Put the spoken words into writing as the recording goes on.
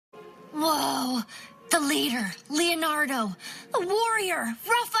Whoa. The leader, Leonardo. The warrior,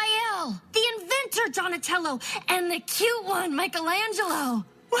 Raphael. The inventor, Donatello. And the cute one, Michelangelo.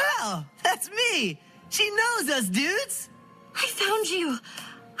 Wow, that's me. She knows us, dudes. I found you.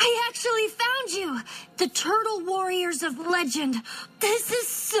 I actually found you. The Turtle Warriors of Legend. This is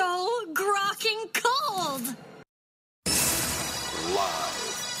so grokking cold.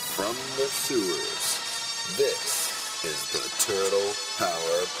 Live from the sewers, this is the Turtle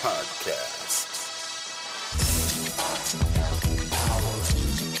Power Podcast.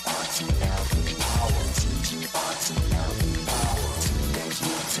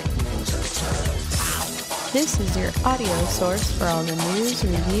 This is your audio source for all the news,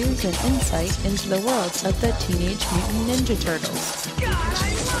 reviews, and insight into the world of the Teenage Mutant Ninja Turtles. God,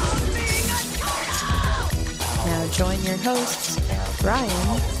 I love being a turtle! Now join your hosts,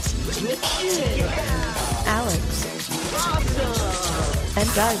 Ryan, Alex, and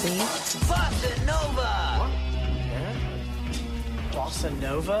Darby. Bossa Nova. Bossa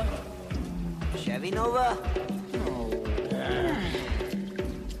Nova? Chevy Nova.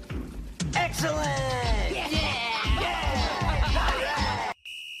 Excellent.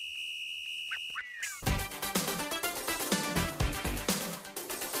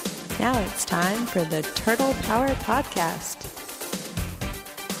 Now it's time for the Turtle Power Podcast.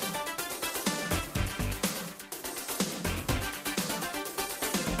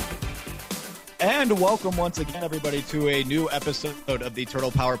 And welcome once again, everybody, to a new episode of the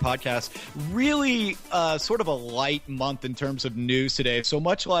Turtle Power Podcast. Really sort of a light month in terms of news today. So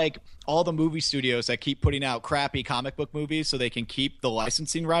much like all the movie studios that keep putting out crappy comic book movies so they can keep the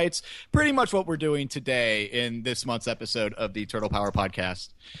licensing rights, pretty much what we're doing today in this month's episode of the Turtle Power Podcast.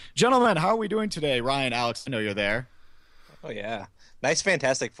 Gentlemen, how are we doing today? Ryan, Alex, I know you're there. Oh, yeah. Nice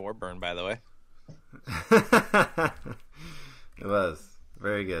Fantastic Four burn, by the way. It was.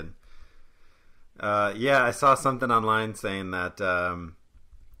 Very good. Yeah, I saw something online saying that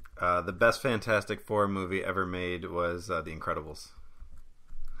the best Fantastic Four movie ever made was The Incredibles.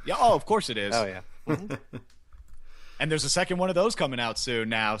 Yeah, oh, of course it is. Oh, yeah. Mm-hmm. And there's a second one of those coming out soon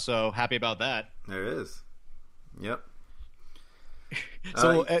now, so happy about that. There is. Yep.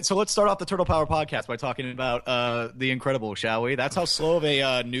 So let's start off the Turtle Power Podcast by talking about The Incredibles, shall we? That's how slow of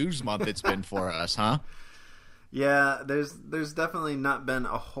a news month it's been for us, huh? Yeah, there's definitely not been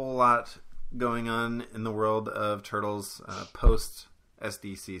a whole lot going on in the world of Turtles post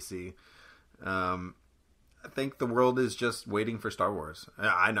SDCC. I think the world is just waiting for Star Wars.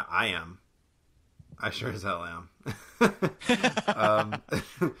 I know I am. I sure as hell am.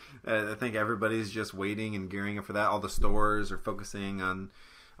 I think everybody's just waiting and gearing up for that. All the stores are focusing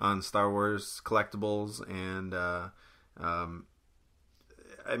on Star Wars collectibles, and I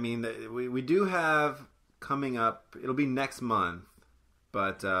mean, we do have coming up. It'll be next month,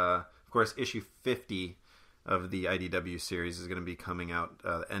 but of course, issue 50 of the IDW series is going to be coming out,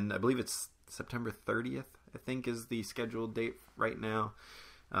 and I believe it's September 30th. I think is the scheduled date right now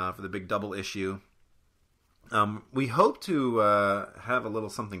for the big double issue. We hope to have a little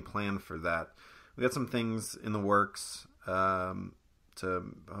something planned for that. We got some things in the works to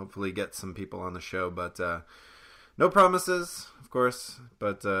hopefully get some people on the show, but no promises, of course.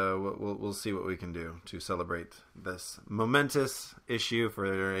 But we'll see what we can do to celebrate this momentous issue for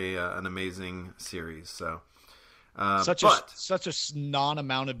an amazing series. So. Such a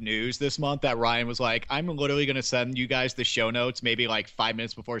non-amount of news this month that Ryan was like, I'm literally going to send you guys the show notes maybe like 5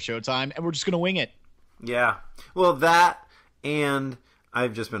 minutes before showtime, and we're just going to wing it. Yeah. Well, that, and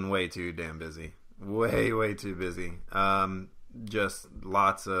I've just been way too damn busy. Way too busy. Just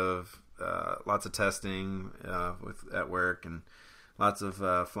lots of testing at work, and lots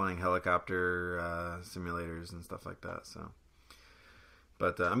of flying helicopter simulators and stuff like that. So.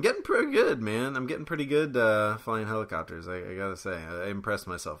 But I'm getting pretty good, man. I'm getting pretty good flying helicopters. I gotta say, I impressed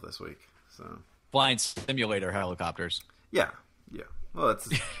myself this week. So flying simulator helicopters. Yeah. Well,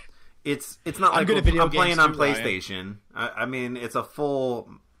 it's not like I'm playing on PlayStation. I mean, it's a full,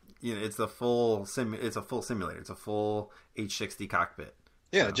 it's a full simulator. It's a full H60 cockpit.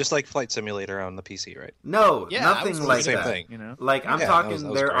 Yeah, so. Just like Flight Simulator on the PC, right? No, nothing like same that. Thing. Like I'm talking, that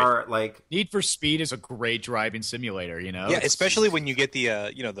was great. Are like Need for Speed is a great driving simulator. Yeah, especially when you get the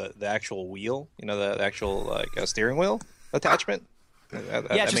the actual wheel, the actual steering wheel attachment.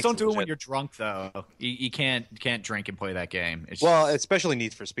 Just don't do it when you're drunk, though. You can't drink and play that game. Well, especially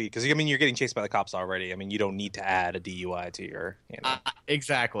Need for Speed, because I mean you're getting chased by the cops already. I mean you don't need to add a DUI to your.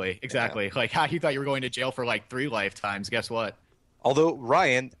 Exactly. Yeah. Like how you thought you were going to jail for like 3 lifetimes. Guess what? Although,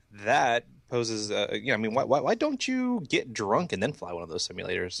 Ryan, that poses, why don't you get drunk and then fly one of those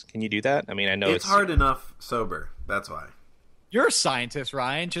simulators? Can you do that? I mean, I know it's hard enough sober. That's why. You're a scientist,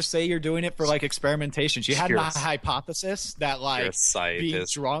 Ryan. Just say you're doing it for like experimentation. You had a hypothesis that like being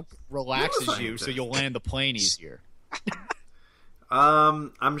drunk relaxes you, so you'll land the plane easier.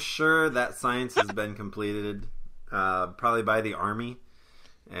 I'm sure that science has been completed, probably by the Army,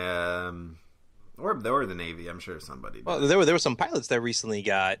 or the Navy. I'm sure somebody did. Well, there were some pilots that recently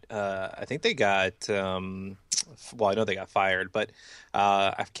got. I think they got. Well, I know they got fired, but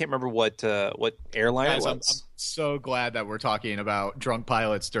I can't remember what airline it was. I'm so glad that we're talking about drunk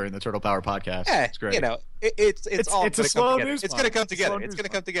pilots during the Turtle Power podcast. Yeah, it's great. You know, it's all it's a slow news. It's going to come together. It's going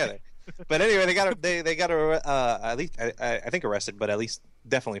to come together. But anyway, they got at least I think arrested, but at least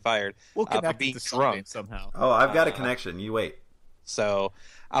definitely fired. We'll connect for being to drunk somehow. Oh, I've got a connection. You wait. So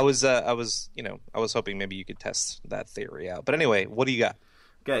I was hoping maybe you could test that theory out. But anyway, what do you got?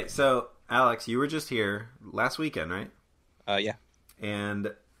 Okay, so Alex, you were just here last weekend, right? Yeah.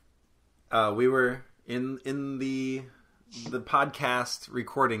 And we were in the podcast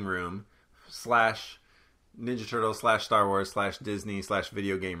recording room / Ninja Turtle / Star Wars / Disney /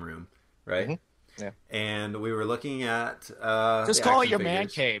 video game room, right? Mm-hmm. Yeah. And we were looking at just call it your man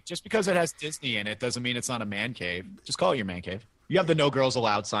cave. Just because it has Disney in it doesn't mean it's not a man cave. Just call it your man cave. You have the no girls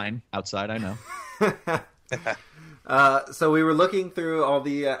allowed sign outside, I know. So we were looking through all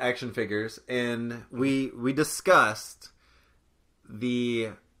the action figures, and we discussed the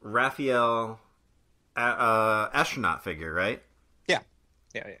Raphael astronaut figure, right? Yeah.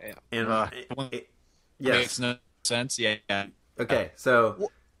 And yes, makes no sense. Yeah. Okay, so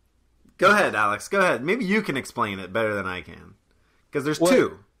go ahead, Alex. Go ahead. Maybe you can explain it better than I can, because there's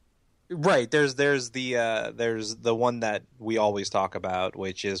two. Right. There's the one that we always talk about,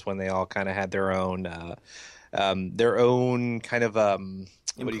 which is when they all kind of had their own kind of what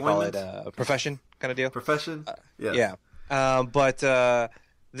do you call it? Profession kind of deal. Profession. Yes. Yeah. But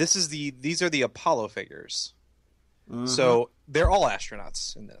these are the Apollo figures. Mm-hmm. So they're all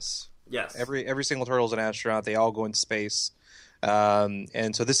astronauts in this. Yes. Every single turtle is an astronaut. They all go into space.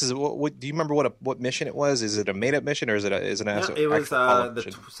 And so this is what do you remember what mission it was? Is it a made up mission or is it an actual? It was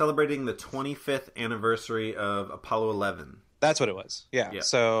celebrating the 25th anniversary of Apollo 11. That's what it was. Yeah.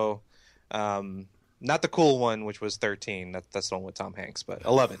 So, not the cool one, which was 13. That's the one with Tom Hanks, but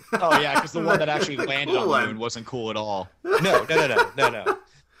 11. Oh yeah, because the one that actually landed on the moon wasn't cool at all. No.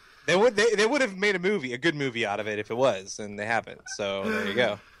 They would have made a good movie out of it if it was, and they haven't. So there you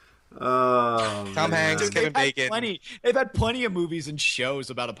go. Oh, Tom Hanks, Kevin Bacon. They've had plenty of movies and shows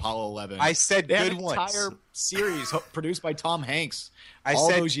about Apollo 11. I said they good had an ones. entire series produced by Tom Hanks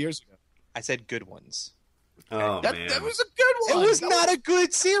those years ago. I said good ones. Oh, man. That was a good one. It was not a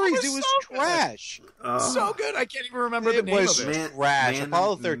good series. It was trash. So good. I can't even remember the name of it. It was trash.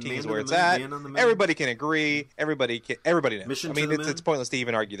 Apollo 13 is where it's at. Everybody can agree. Everybody knows. It's pointless to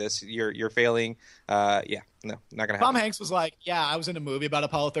even argue this. You're failing. Not going to happen. Tom Hanks was like, yeah, I was in a movie about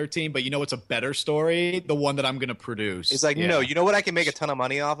Apollo 13, but you know what's a better story? The one that I'm going to produce. It's like, no, you know what I can make a ton of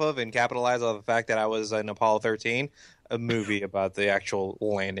money off of and capitalize on the fact that I was in Apollo 13? A movie about the actual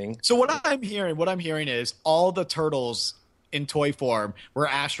landing. So what I'm hearing is all the turtles in toy form were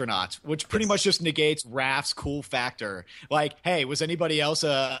astronauts, which pretty much just negates Raph's cool factor. Like, hey, was anybody else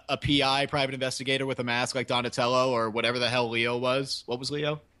a PI, private investigator with a mask like Donatello or whatever the hell Leo was? What was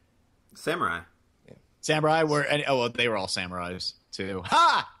Leo? Samurai. Yeah. Samurai they were all samurais too.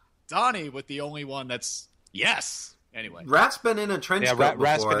 Ha! Donnie with the only one that's yes. Anyway, Raph's been in a trench coat before.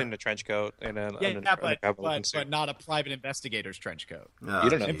 Raph's been in a trench coat but not a private investigator's trench coat. You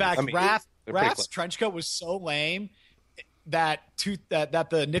don't know. In fact, Raph's trench coat was so lame that the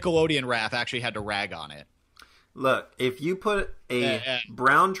Nickelodeon Raph actually had to rag on it. Look, if you put a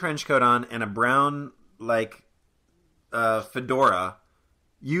brown trench coat on and a brown fedora,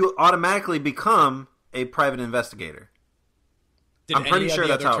 you automatically become a private investigator. I'm pretty sure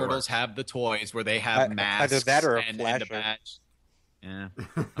that's how turtles have the toys where they have masks either that or a and flasher. the badge. Yeah,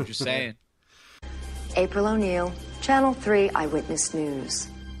 I'm just saying. April O'Neil, Channel 3 Eyewitness News.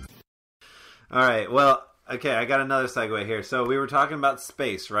 All right, well, okay, I got another segue here. So we were talking about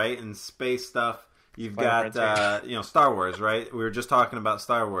space, right? And space stuff. You've got Star Wars, right? We were just talking about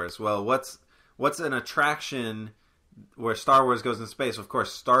Star Wars. Well, what's an attraction where Star Wars goes in space? Of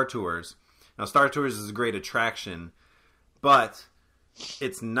course, Star Tours. Now, Star Tours is a great attraction, but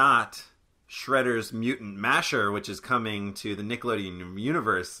it's not Shredder's Mutant Masher, which is coming to the Nickelodeon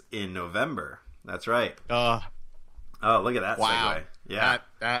universe in November. That's right. Oh, look at that wow. segue. Yeah.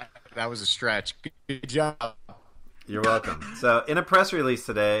 That was a stretch. Good job. You're welcome. So, in a press release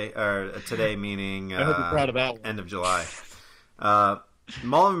today meaning I hope you're proud of that one. End of July,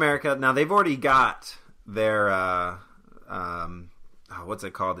 Mall of America, now they've already got their, what's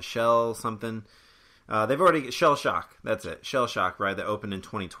it called? The shell something. They've already Shell Shock. That's it. Shell Shock ride that opened in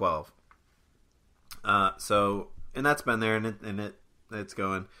 2012. And that's been there, and it's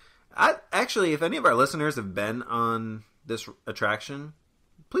going. Actually, if any of our listeners have been on this attraction,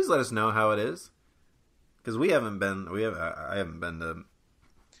 please let us know how it is, because I haven't been to.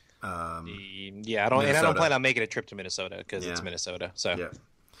 I don't plan on making a trip to Minnesota because it's Minnesota. So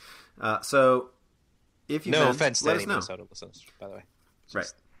so if you no offense to any know. Minnesota listeners, by the way.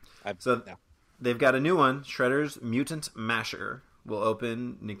 They've got a new one. Shredder's Mutant Masher will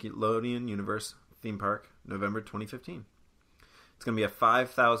open Nickelodeon Universe theme park November 2015. It's going to be a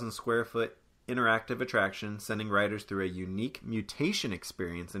 5,000 square foot interactive attraction, sending riders through a unique mutation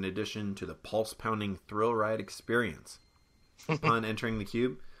experience in addition to the pulse-pounding thrill ride experience. Upon entering the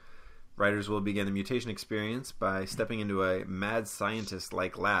cube, riders will begin the mutation experience by stepping into a mad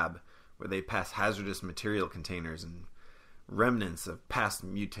scientist-like lab where they pass hazardous material containers and remnants of past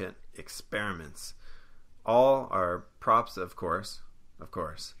mutant experiments. All are props, of course,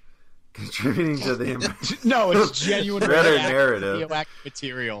 contributing to the no, it's genuine narrative. Radioactive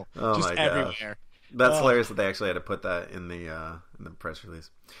material, oh just my everywhere. That's hilarious that they actually had to put that in the press release.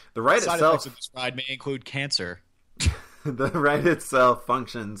 The ride Side itself effects of this ride may include cancer. The ride itself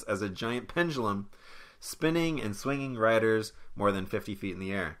functions as a giant pendulum, spinning and swinging riders more than 50 feet in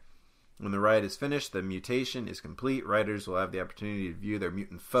the air. When the ride is finished, the mutation is complete. Riders will have the opportunity to view their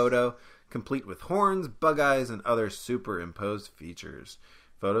mutant photo, complete with horns, bug eyes, and other superimposed features.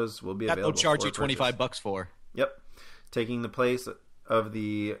 Photos will be available. That they'll charge for you $25 for. Yep. Taking the place of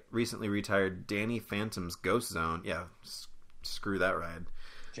the recently retired Danny Phantom's Ghost Zone. Yeah, screw that ride.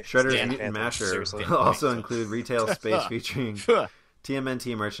 Shredder's Mutant Masher will also include retail space featuring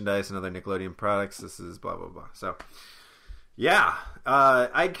TMNT merchandise and other Nickelodeon products. This is blah, blah, blah. So, yeah.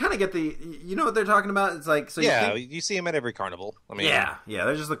 I kind of get you know what they're talking about? It's like, so you see them at every carnival. I mean, yeah.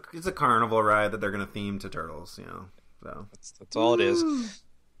 They're just it's a carnival ride that they're going to theme to turtles, you know. So that's all it is.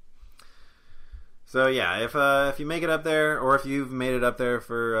 So yeah, if you make it up there, or if you've made it up there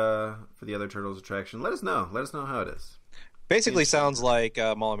for the other Turtles attraction, let us know. Let us know how it is. Basically, sounds like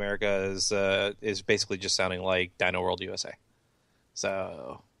Mall America is basically just sounding like Dino World USA.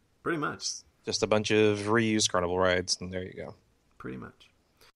 So pretty much, just a bunch of reused carnival rides, and there you go. Pretty much.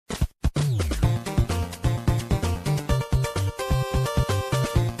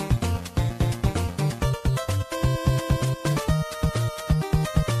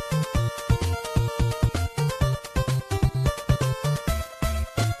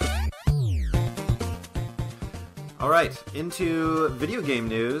 All right, into video game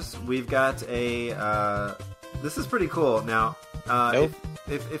news. We've got this is pretty cool. Now,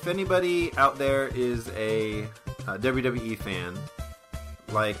 if anybody out there is a WWE fan,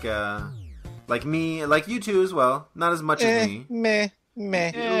 like me, like you two as well, not as much as me, a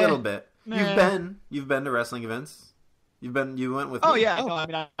little bit. You've been to wrestling events. You went with. Oh me. yeah, no, I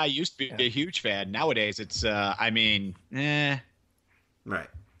mean, I used to be a huge fan. Nowadays, it's right.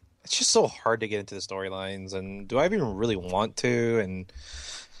 It's just so hard to get into the storylines, and do I even really want to? And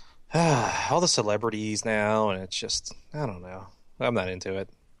all the celebrities now, and it's just, I don't know. I'm not into it.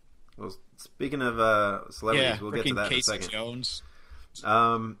 Well, speaking of celebrities, we'll get to that in a second. Jones.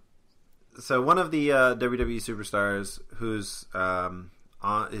 So one of the WWE superstars whose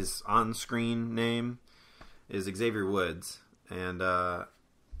his on-screen name is Xavier Woods, and I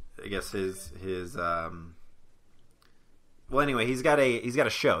guess his well, anyway, he's got a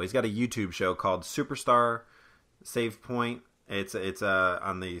show. He's got a YouTube show called Superstar Save Point. It's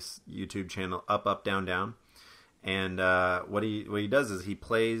on the YouTube channel Up Up Down Down. And what he does is he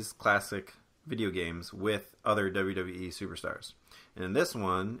plays classic video games with other WWE superstars. And in this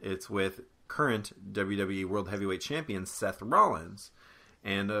one, it's with current WWE World Heavyweight Champion Seth Rollins.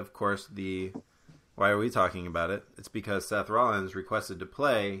 And of course, why are we talking about it? It's because Seth Rollins requested to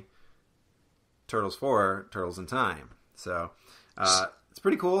play Turtles 4, Turtles in Time. So it's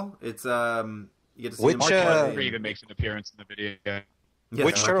pretty cool. It's you get to see Mark Henry even makes an appearance in the video. Yes,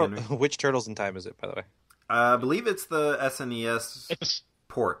 which Turtles in Time is it, by the way? I believe it's the SNES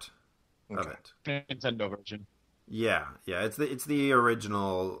port of it. Nintendo version. Yeah. It's the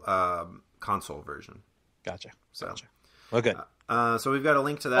original console version. Gotcha. So, well, good. So we've got a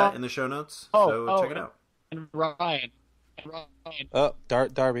link to that in the show notes. So check it out. And Ryan. Oh,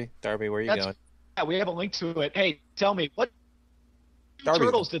 Darby, where are you going? Yeah, we have a link to it. Hey, tell me, what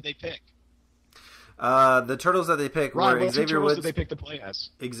turtles did they pick? The turtles that they picked were Xavier Woods. Did they pick to play as?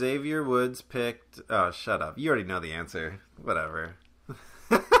 Xavier Woods picked. Oh, shut up! You already know the answer. Whatever.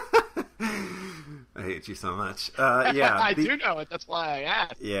 I hate you so much. Yeah, I do know it. That's why I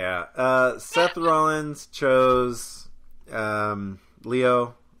asked. Yeah, Seth Rollins chose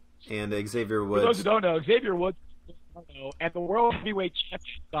Leo and Xavier For Woods. those who don't know, Xavier Woods and the world heavyweight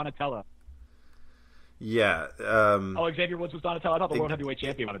champion Donatello. Yeah. Xavier Woods was Donatello. I thought the world heavyweight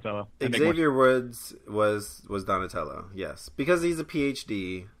champion Donatello. Xavier Woods was Donatello. Yes, because he's a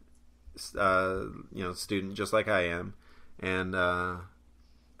PhD, student just like I am, and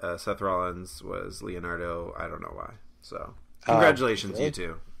Seth Rollins was Leonardo. I don't know why. So congratulations, you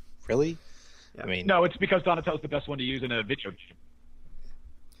two. Really? Yeah. I mean, no, it's because Donatello's the best one to use in a video game.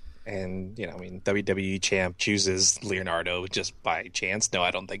 And WWE champ chooses Leonardo just by chance? No,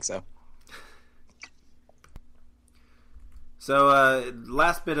 I don't think so. So,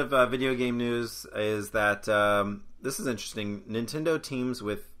 last bit of video game news is that this is interesting. Nintendo teams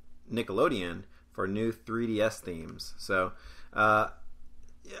with Nickelodeon for new 3DS themes. So,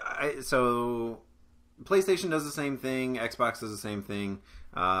 PlayStation does the same thing. Xbox does the same thing.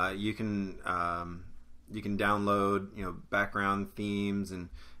 You can download background themes and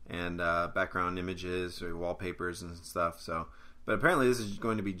background images or wallpapers and stuff. So, but apparently this is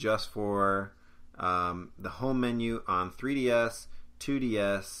going to be just for the home menu on 3DS,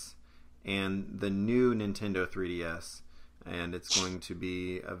 2DS, and the new Nintendo 3DS, and it's going to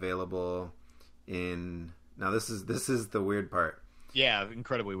be available in. Now this is the weird part. Yeah,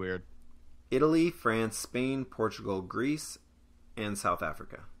 incredibly weird. Italy, France, Spain, Portugal, Greece, and South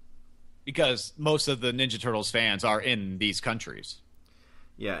Africa. Because most of the Ninja Turtles fans are in these countries.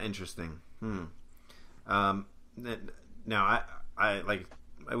 Yeah, interesting. Now I like.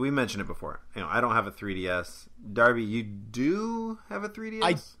 We mentioned it before. I don't have a 3DS. Darby, you do have a 3DS?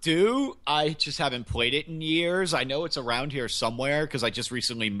 I do. I just haven't played it in years. I know it's around here somewhere because I just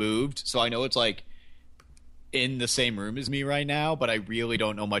recently moved. So I know it's like in the same room as me right now, but I really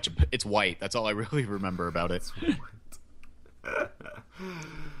don't know much. It's white. That's all I really remember about it.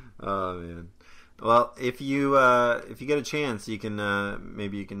 Oh, man. Well, if you get a chance, you can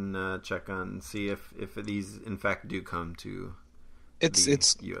maybe you can check on and see if these in fact do come to. It's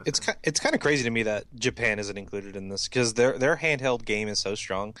kind of crazy to me that Japan isn't included in this because their handheld game is so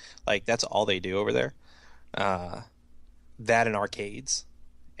strong. Like that's all they do over there, that and arcades,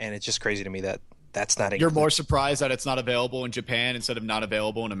 and it's just crazy to me that that's not. You're more surprised that it's not available in Japan instead of not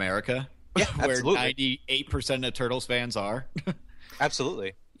available in America, yeah, where absolutely. 98% of Turtles fans are.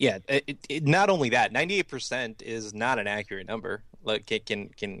 Absolutely, yeah. Not only that, 98% is not an accurate number. Like,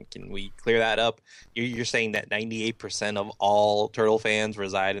 can we clear that up? You're saying that 98% of all Turtle fans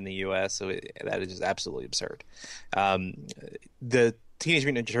reside in the U.S., so that is just absolutely absurd. The Teenage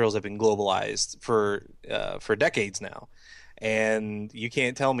Mutant Ninja Turtles have been globalized for decades now, and you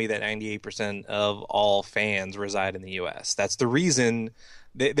can't tell me that 98% of all fans reside in the U.S. That's the reason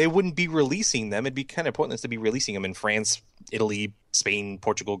they wouldn't be releasing them. It'd be kind of pointless to be releasing them in France, Italy, Spain,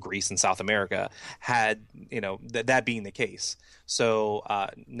 Portugal, Greece, and South America had that being the case. So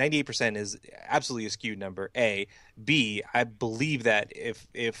 98% is absolutely a skewed number. A, B, I believe that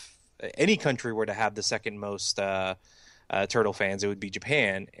if any country were to have the second most Turtle fans, it would be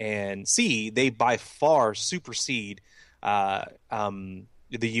Japan. And C, they by far supersede the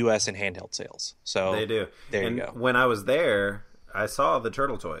U.S. in handheld sales. So they do. There you go. When I was there, I saw the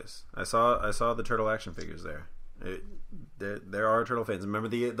turtle toys. I saw the turtle action figures there. There are turtle fans. Remember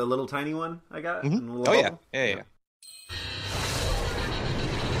the little tiny one I got? Mm-hmm. Oh yeah. Yeah.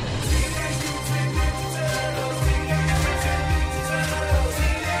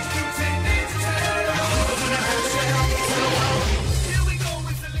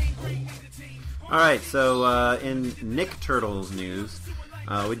 All right, so in Nick Turtles news,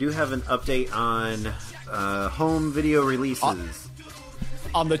 we do have an update on home video releases.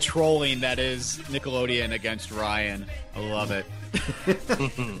 On the trolling that is Nickelodeon against Ryan. I love it.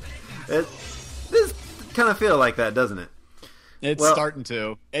 This kind of feel like that, doesn't it? It's starting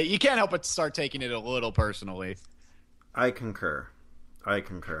to. You can't help but start taking it a little personally. I concur.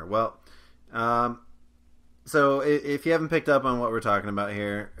 Well, so if you haven't picked up on what we're talking about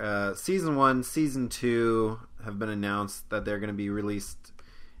here, Season 1, Season 2 have been announced that they're going to be released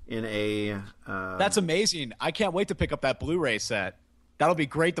in a... That's amazing. I can't wait to pick up that Blu-ray set. That'll be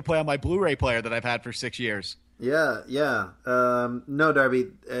great to play on my Blu-ray player that I've had for 6 years. Yeah. No, Darby,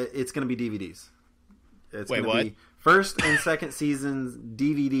 it's going to be DVDs. It's Wait, going what? to be first and second seasons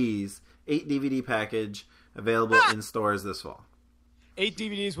DVDs, 8 DVD package available in stores this fall. 8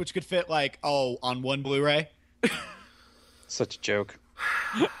 DVDs, which could fit on one Blu-ray. Such a joke.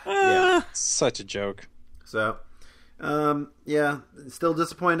 Yeah, such a joke. So, still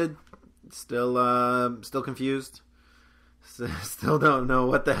disappointed. Still confused. Still don't know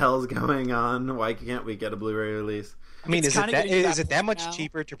what the hell's going on. Why can't we get a Blu-ray release? I mean, is it that much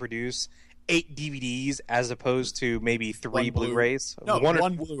cheaper to produce 8 DVDs as opposed to maybe 3 Blu-rays. No,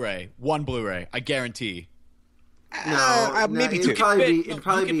 one Blu-ray. One Blu-ray. I guarantee. Maybe it'd 2.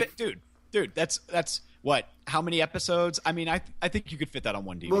 probably be dude. That's what? How many episodes? I mean, I think you could fit that on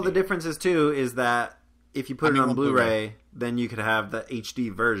one DVD. Well, the difference is too is that if you put it on Blu-ray, then you could have the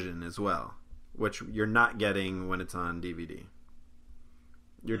HD version as well, which you're not getting when it's on DVD.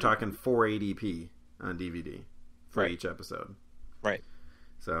 You're talking 480p on DVD for each episode. Right.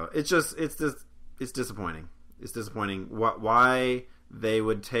 So it's disappointing. It's disappointing. Why they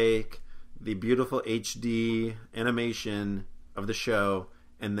would take the beautiful HD animation of the show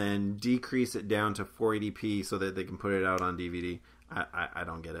and then decrease it down to 480p so that they can put it out on DVD. I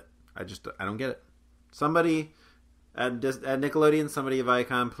don't get it. I don't get it. Somebody at Nickelodeon, somebody at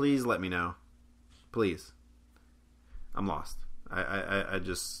Viacom, please let me know. Please. I'm lost. I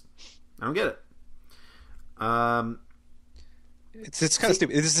don't get it. It's kind of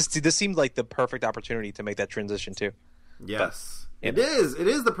stupid. This seemed like the perfect opportunity to make that transition too. Yes, it is. It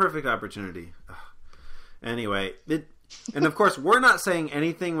is the perfect opportunity. Ugh. Anyway, and of course, we're not saying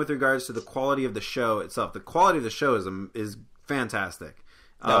anything with regards to the quality of the show itself. The quality of the show is fantastic.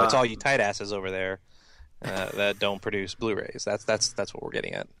 No, it's all you tight asses over there that don't produce Blu-rays. That's what we're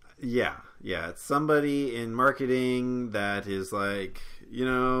getting at. Yeah. It's somebody in marketing that is like,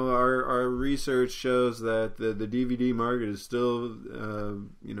 our research shows that the DVD market is still,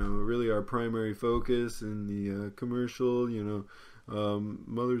 really our primary focus in the commercial,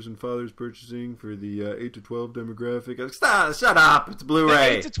 mothers and fathers purchasing for the 8 to 12 demographic. Stop! Shut up! It's Blu-ray.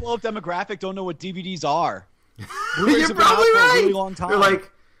 The 8 to 12 demographic don't know what DVDs are. You're probably right. A really long time. You're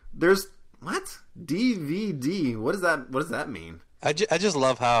like, there's what DVD? What does that mean? I just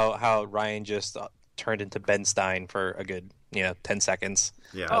love how Ryan just turned into Ben Stein for a good 10 seconds.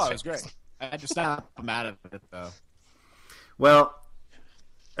 Yeah, it was great. I had to stop him out of it though. Well,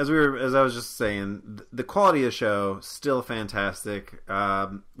 as I was just saying, the quality of the show still fantastic.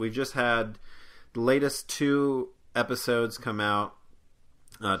 We've just had the latest 2 episodes come out,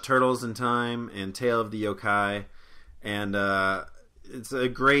 Turtles in Time and Tale of the Yokai, and it's a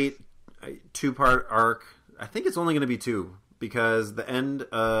great 2-part arc. I think it's only going to be 2 because the end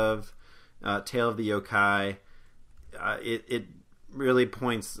of Tale of the Yokai, it really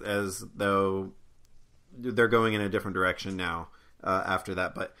points as though they're going in a different direction now after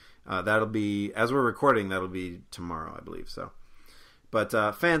that. But that'll be, as we're recording, that'll be tomorrow, I believe. So, but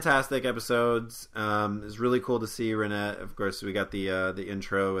fantastic episodes. It's really cool to see Renette. Of course, we got the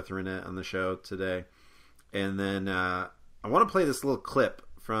intro with Renette on the show today, and then I want to play this little clip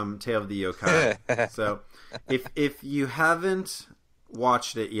from Tale of the Yokai. So, if you haven't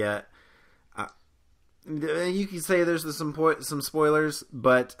watched it yet, you can say there's some spoilers,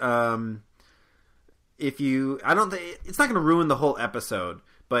 but if you, I don't think it's not going to ruin the whole episode.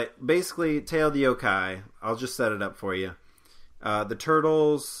 But basically, Tale of the Yokai, I'll just set it up for you. The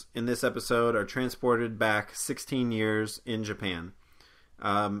turtles in this episode are transported back 16 years in Japan,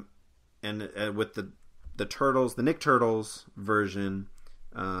 and with the turtles, the Nick Turtles version,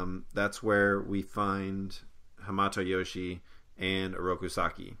 that's where we find Hamato Yoshi and Oroku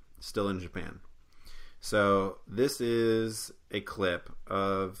Saki still in Japan. So this is a clip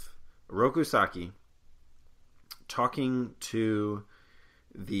of Oroku Saki talking to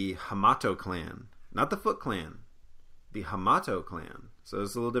the Hamato clan, not the Foot clan, the Hamato clan. So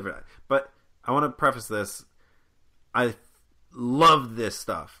it's a little different. But I want to preface this. I love this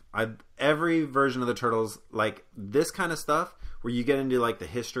stuff. Every version of the Turtles, like this kind of stuff, where you get into like the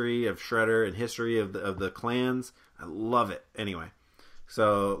history of Shredder and history of the clans. I love it. Anyway,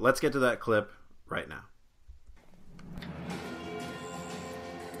 so let's get to that clip right now.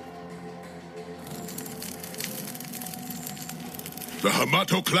 The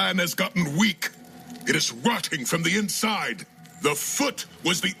Hamato clan has gotten weak. It is rotting from the inside. The Foot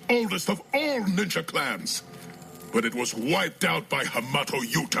was the oldest of all ninja clans, but it was wiped out by Hamato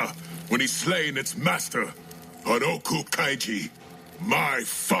Yuta when he slain its master, Oroku Kaiji, my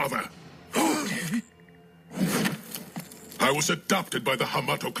father. I was adopted by the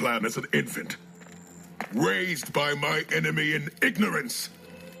Hamato clan as an infant. Raised by my enemy in ignorance,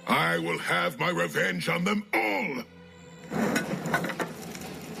 I will have my revenge on them all.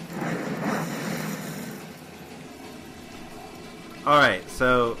 All right,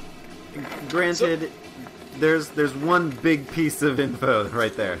 so granted, there's one big piece of info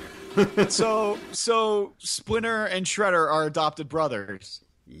right there. so Splinter and Shredder are adopted brothers.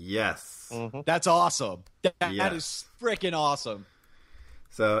 Yes. Mm-hmm. That's awesome. That is freaking awesome.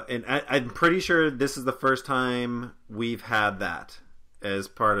 So, and I'm pretty sure this is the first time we've had that. as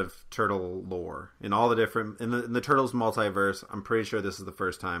part of Turtle lore in all the different in the Turtles multiverse. I'm pretty sure this is the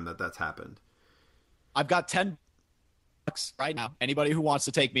first time that that's happened. I've got $10 right now. Anybody who wants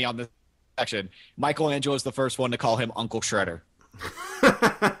to take me on this section, Michelangelo is the first one to call him Uncle Shredder.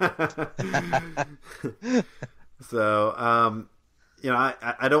 So,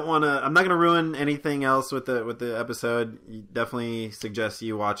 I don't want to. I'm not going to ruin anything else with the episode. Definitely suggest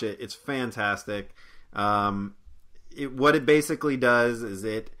you watch it. It's fantastic. What it basically does is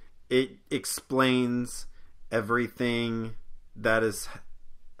it explains everything that has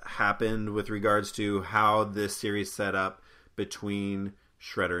happened with regards to how this series set up between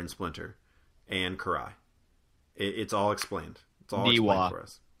Shredder and Splinter and Karai. It's all explained. It's all explained for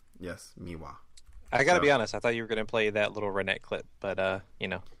us. Yes, Miwa. I gotta be honest. I thought you were gonna play that little Renette clip, but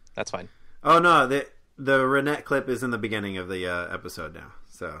that's fine. Oh no, the Renette clip is in the beginning of the episode now.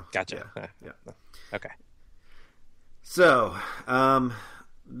 So gotcha. Yeah. Okay. So,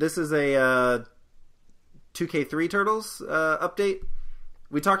 this is a 2K3 Turtles update.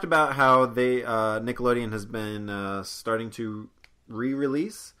 We talked about how Nickelodeon has been starting to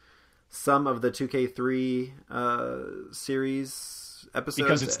re-release some of the 2K3 series episodes.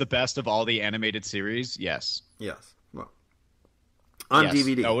 Because it's the best of all the animated series, yes. Yes. Well, on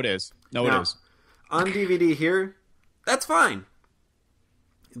DVD. No, it is. It is. On DVD here, that's fine.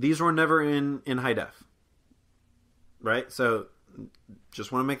 These were never in high def. Right? So,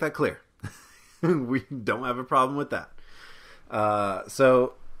 just want to make that clear. We don't have a problem with that.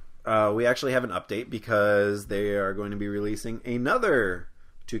 We actually have an update because they are going to be releasing another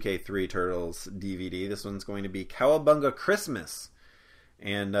 2K3 Turtles DVD. This one's going to be Cowabunga Christmas.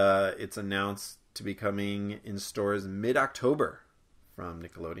 And it's announced to be coming in stores mid-October from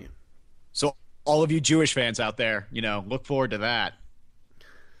Nickelodeon. So all of you Jewish fans out there, look forward to that.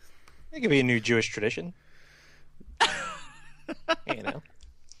 It could be a new Jewish tradition.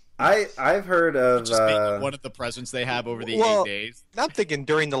 I've heard of just making one of the presents they have over the 8 days. I'm thinking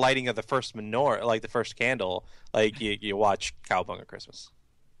during the lighting of the first menorah, like the first candle, like you watch Cowabunga Christmas.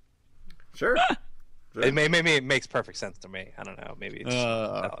 Sure. Maybe it makes perfect sense to me. I don't know. Maybe it's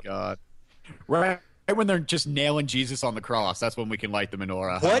God. Right when they're just nailing Jesus on the cross, that's when we can light the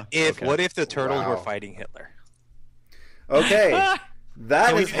menorah. What if the Turtles were fighting Hitler? Okay.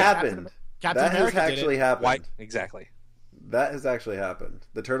 That has happened. Captain that America has actually happened. Why? Exactly. That has actually happened.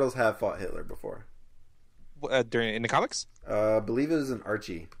 The Turtles have fought Hitler before. In the comics? I believe it was in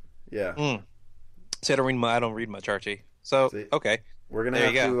Archie. Yeah. See, I don't read much Archie. So, okay. We're gonna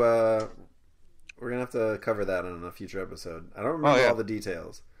have to cover that on a future episode. I don't remember all the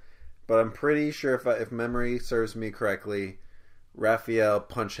details, but I'm pretty sure if memory serves me correctly, Raphael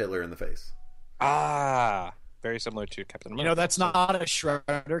punched Hitler in the face. Very similar to Captain America. That's not a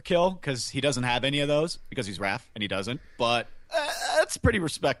Shredder kill because he doesn't have any of those because he's Raph and he doesn't. But that's pretty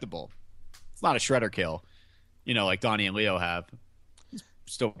respectable. It's not a Shredder kill, like Donnie and Leo have. It's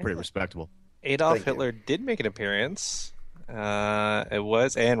still pretty respectable. Adolf Hitler did make an appearance. And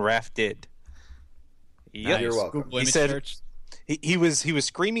Raph did. Yep. You're welcome. He said he was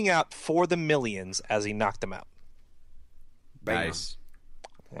screaming out for the millions as he knocked them out. Nice.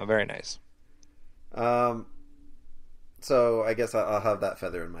 Very nice. So I guess I'll have that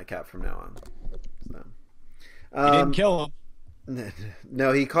feather in my cap from now on. So. He didn't kill him.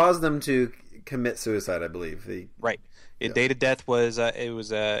 No, he caused them to commit suicide, I believe. Right. Day to Death was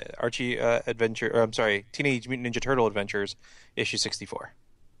Archie Adventure. Or, I'm sorry, Teenage Mutant Ninja Turtle Adventures, issue 64.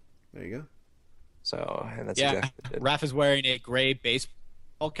 There you go. So, and that's exactly it. Raph is wearing a gray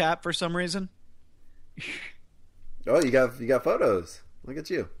baseball cap for some reason. Oh, you got photos. Look at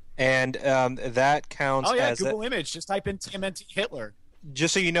you. And that counts. Oh yeah, as Google image. Just type in TMNT Hitler.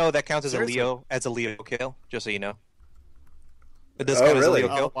 Just so you know, that counts as a Leo kill. Just so you know. It does count as really? a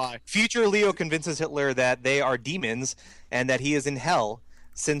Leo kill. Why? Future Leo convinces Hitler that they are demons and that he is in hell.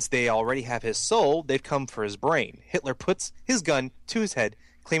 Since they already have his soul, they've come for his brain. Hitler puts his gun to his head,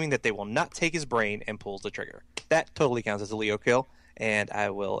 claiming that they will not take his brain, and pulls the trigger. That totally counts as a Leo kill, and I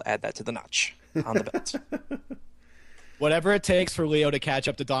will add that to the notch on the belt. Whatever it takes for Leo to catch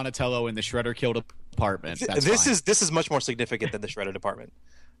up to Donatello in the Shredder kill department. This is much more significant than the Shredder department.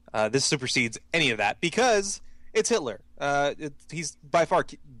 This supersedes any of that because it's Hitler. He's by far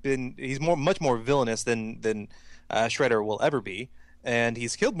much more villainous than Shredder will ever be, and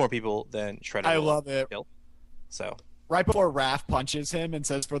he's killed more people than Shredder. I love it. Kill. So right before Raph punches him and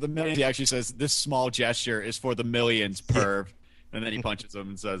says, "For the millions," he actually says, "This small gesture is for the millions, perv," and then he punches him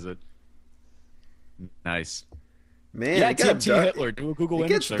and says it. Nice. Man, yeah, it got TMT dark. Hitler. Do a Google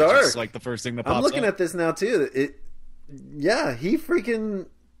it image search. Dark. It's like the first thing that pops up. I'm looking at this now too.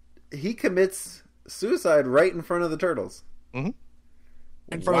 He commits suicide right in front of the Turtles. Mm-hmm.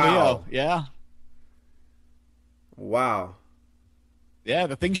 in front of Leo. Yeah. Wow. Yeah,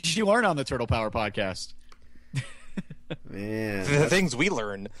 the things you learn on the Turtle Power podcast. Man, the things we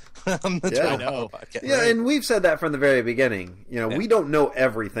learn on the Turtle Power podcast. Yeah, and we've said that from the very beginning. We don't know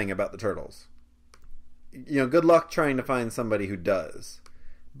everything about the turtles. Good luck trying to find somebody who does.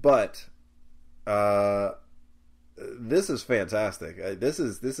 But this is fantastic. This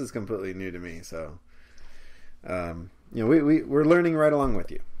is completely new to me. So, we're learning right along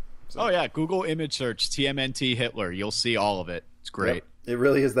with you. So. Oh yeah, Google image search TMNT Hitler. You'll see all of it. It's great. Yep. It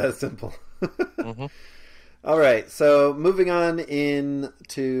really is that simple. Mm-hmm. All right, so moving on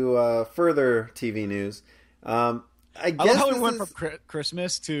into further TV news. I guess love how we went from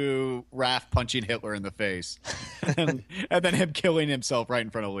Christmas to Raph punching Hitler in the face, and then him killing himself right in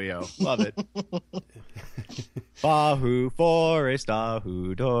front of Leo. Love it. Bahu Forest,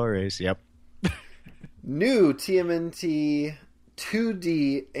 Ahu Doris. Yep. New TMNT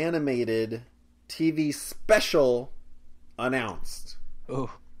 2D animated TV special announced.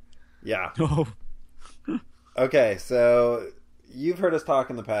 Oh, yeah. Oh. Okay, so you've heard us talk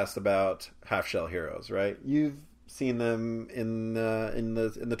in the past about half-shell heroes, right? You've seen them in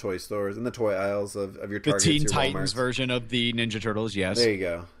the toy stores, in the toy aisles of your Targets, the Teen your Titans Walmarts. version of the Ninja Turtles. Yes, there you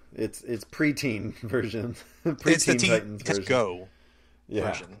go. It's pre-teen version. It's the Titans version. Go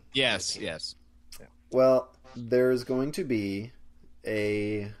version. Yes. Yeah. Well, there's going to be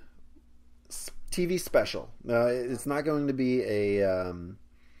a TV special. It's not going to be a.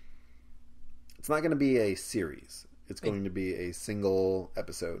 It's not going to be a series. It's going to be a single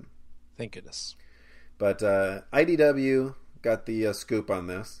episode. Thank goodness. But IDW got the scoop on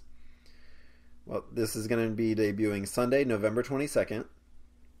this. Well, this is going to be debuting Sunday, November 22nd.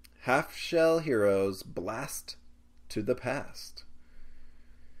 Half-Shell Heroes Blast to the Past.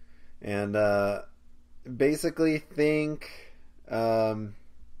 And basically think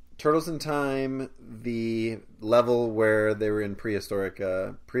Turtles in Time, the level where they were in prehistoric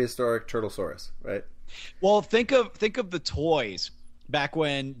Turtlesaurus, right? Well, think of the toys back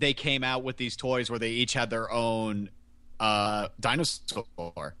when they came out with these toys where they each had their own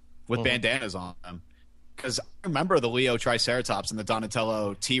dinosaur with bandanas on them. Because I remember the Leo Triceratops and the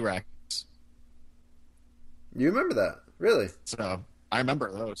Donatello T-Rex. You remember that, really? So I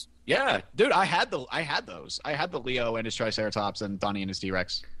remember those. Yeah, dude, I had those. I had the Leo and his Triceratops and Donnie and his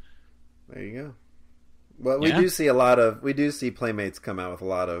T-Rex. There you go. Well, we do see Playmates come out with a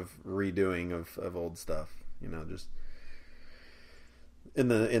lot of redoing of old stuff. Just in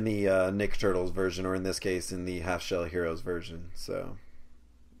the Nick Turtles version, or in this case, in the Half-Shell Heroes version. So,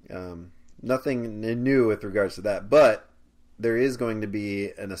 nothing new with regards to that. But there is going to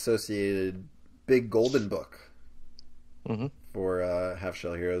be an associated big golden book for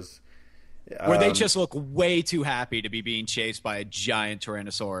Half-Shell Heroes. Where they just look way too happy to be being chased by a giant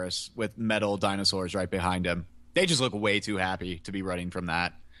Tyrannosaurus with metal dinosaurs right behind him. They just look way too happy to be running from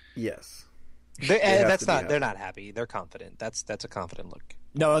that. Yes. They're not happy. They're confident. That's a confident look.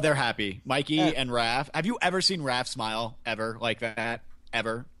 No, they're happy. Mikey and Raph. Have you ever seen Raph smile ever like that?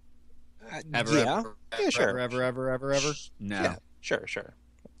 Ever? Ever? Yeah. Sure. Ever? No. Yeah, sure.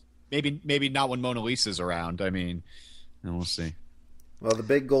 Maybe not when Mona Lisa's around. I mean, we'll see. Well, the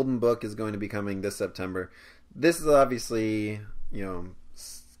big golden book is going to be coming this September. This is obviously,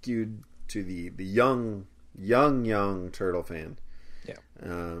 skewed to the young turtle fan. Yeah.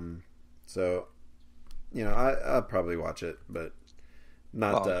 So, I'll probably watch it, but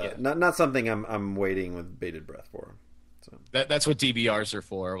not something I'm waiting with bated breath for. So that's what DVRs are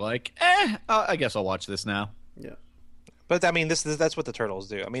for. Like, I guess I'll watch this now. Yeah. But I mean, that's what the Turtles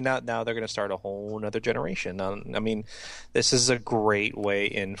do. I mean, now they're going to start a whole other generation. I mean, this is a great way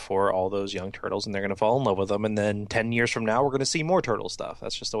in for all those young turtles, and they're going to fall in love with them. And then 10 years from now, we're going to see more turtle stuff.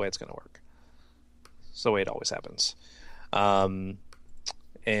 That's just the way it's going to work. It's the way it always happens. And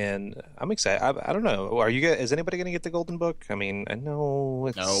I'm excited. I don't know. Is anybody going to get the Golden Book? I mean, I know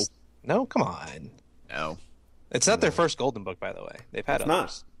it's no. Come on, no. It's not their first Golden Book, by the way. They've had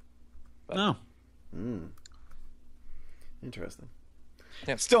others. But... No. Interesting.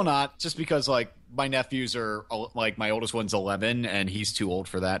 Yeah. Still not, just because my nephews are my oldest one's 11 and he's too old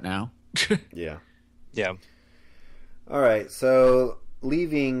for that now. Yeah. All right, so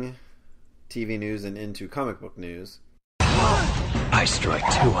leaving TV news and into comic book news. I strike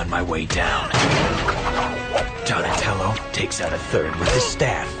 2 on my way down. Donatello takes out a 3rd with his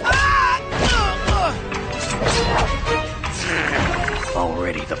staff.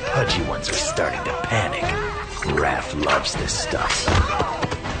 Already the pudgy ones are starting to panic. Raph loves this stuff.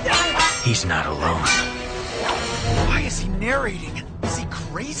 He's not alone. Why is he narrating? Is he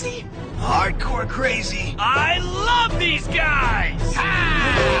crazy? Hardcore crazy. I love these guys!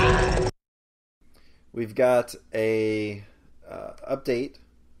 We've got a update,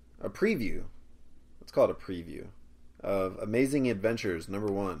 a preview. Let's call it a preview of Amazing Adventures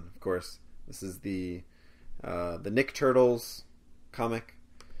 #1. Of course, this is the Nick Turtles comic,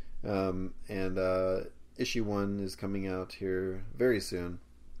 and issue 1 is coming out here very soon.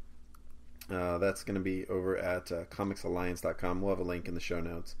 That's going to be over at comicsalliance.com. We'll have a link in the show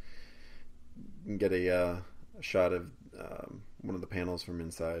notes. You can get a shot of one of the panels from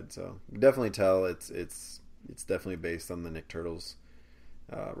inside. So you can definitely tell it's definitely based on the Nick Turtles.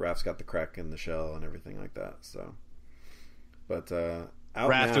 Raph's got the crack in the shell and everything like that. So, but out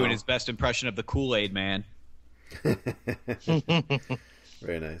Raph now, doing his best impression of the Kool-Aid Man.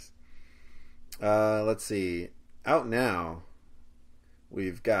 Very nice. Let's see. Out now,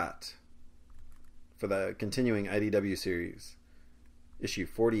 we've got, for the continuing IDW series, issue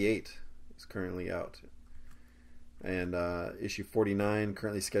 48 is currently out. And issue 49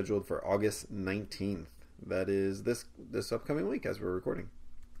 currently scheduled for August 19th. That is this upcoming week as we're recording.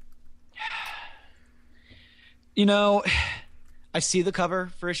 You know, I see the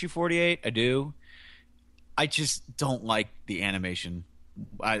cover for issue 48. I do. I just don't like the animation,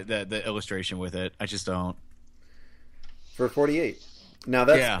 the illustration with it. I just don't. For 48. Now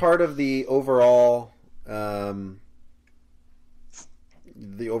that's part of the overall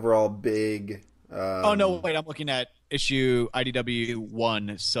big. Oh no! Wait, I'm looking at issue IDW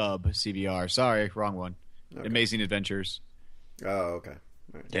 1 sub CBR. Sorry, wrong one. Okay. Amazing Adventures. Oh, okay.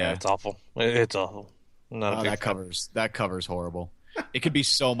 Right. Yeah, it's awful. It's awful. Not a big fan. That cover's horrible. It could be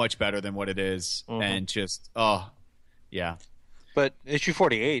so much better than what it is, and just yeah. But issue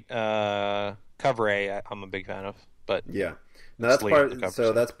 48, cover A, I'm a big fan of. But yeah, no, that's part.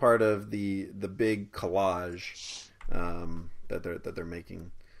 So that's part of the big collage that they're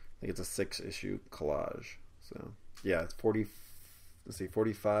making. I think it's a 6-issue collage. So yeah, it's 40. Let's see,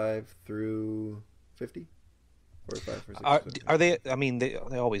 45 through 50. 45 or 60. Are they? I mean, they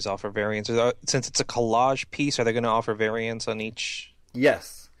always offer variants. Since it's a collage piece, are they going to offer variants on each?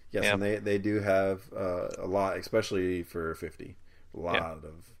 Yes, yeah. And they do have a lot, especially for 50. A lot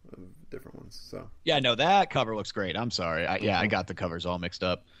of different ones. So yeah, no, that cover looks great. I'm sorry. I got the covers all mixed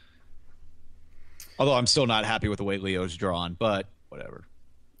up. Although I'm still not happy with the way Leo's drawn, but whatever.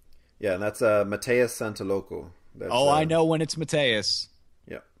 Yeah, and that's Mateus Santaloco. I know when it's Mateus.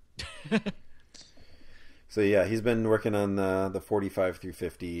 Yep. So yeah, he's been working on the 45 through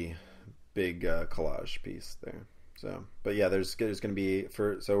 50 big collage piece there. So, but yeah, there's going to be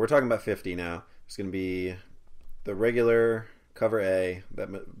so we're talking about 50 now. There's going to be the regular cover A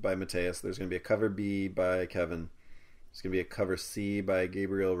by Mateus. There's going to be a cover B by Kevin. There's going to be a cover C by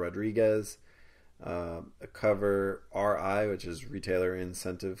Gabriel Rodriguez. A cover RI, which is retailer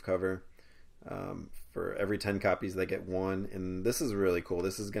incentive cover. For every 10 copies, they get one. And this is really cool.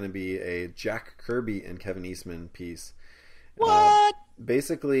 This is going to be a Jack Kirby and Kevin Eastman piece. What?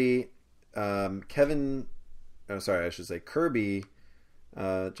 Basically, Kirby,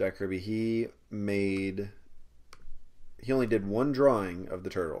 Jack Kirby, he only did one drawing of the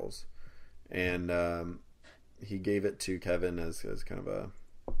Turtles. And he gave it to Kevin as kind of a,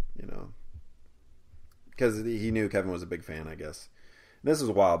 because he knew Kevin was a big fan, I guess. This was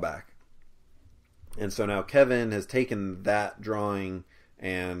a while back. And so now Kevin has taken that drawing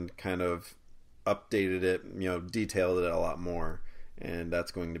and kind of updated it, detailed it a lot more. And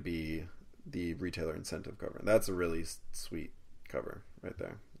that's going to be the retailer incentive cover. That's a really sweet cover right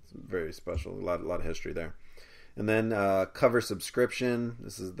there. It's very special. A lot of history there. And then cover subscription.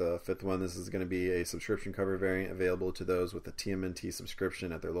 This is the 5th one. This is going to be a subscription cover variant available to those with a TMNT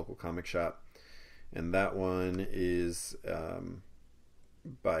subscription at their local comic shop. And that one is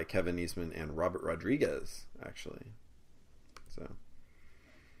by Kevin Eastman and Robert Rodriguez, actually. So,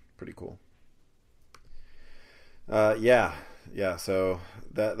 pretty cool. Yeah. So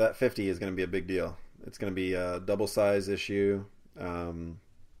that 50 is going to be a big deal. It's going to be a double size issue. And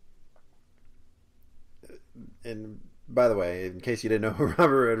by the way, in case you didn't know who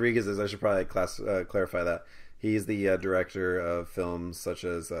Robert Rodriguez is, I should probably clarify that. He's the director of films such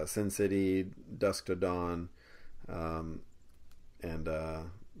as Sin City, Dusk to Dawn, and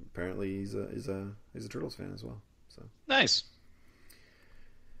apparently he's a Turtles fan as well. So nice.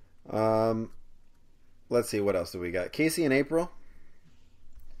 Let's see, what else do we got? Casey and April.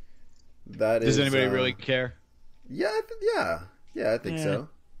 Does anybody really care? Yeah, I think so.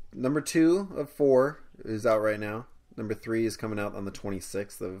 Number 2 of 4 is out right now. Number 3 is coming out on the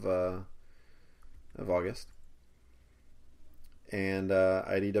 26th of August. and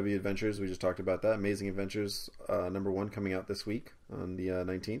IDW Adventures. We just talked about that. Amazing Adventures #1 coming out this week on the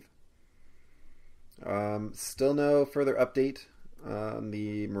 19th. Still no further update on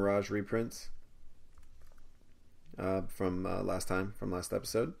the Mirage reprints from last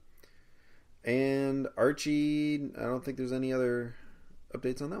episode. And Archie, I don't think there's any other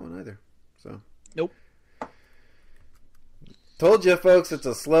updates on that one either. So nope. Told you, folks, it's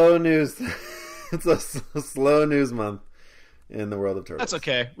a slow news. It's a slow news month in the world of Turtles. That's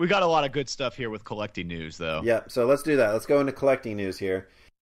okay. We got a lot of good stuff here with collecting news, though. Yeah, so let's do that. Let's go into collecting news here.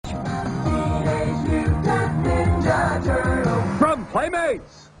 From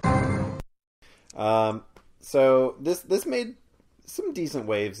Playmates! So this made some decent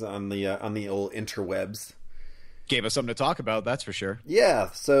waves on the old interwebs. Gave us something to talk about, that's for sure.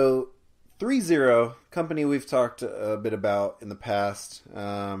 Yeah, so 3-0, company we've talked a bit about in the past.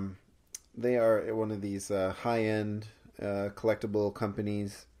 They are one of these high-end collectible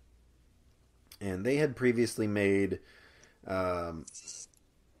companies, and they had previously made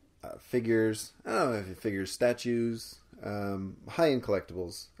figures. I don't know if figures, statues, high-end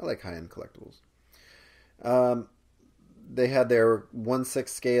collectibles. I like high-end collectibles. They had their 1/6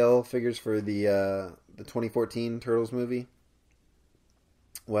 scale figures for the 2014 Turtles movie.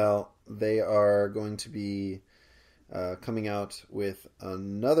 Well, they are going to be coming out with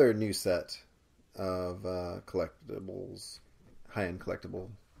another new set of collectibles, high-end collectible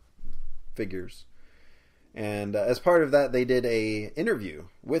figures. And as part of that, they did a interview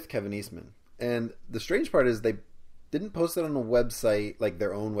with Kevin Eastman. And the strange part is they didn't post it on a website, like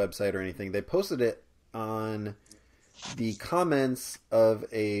their own website or anything. They posted it on the comments of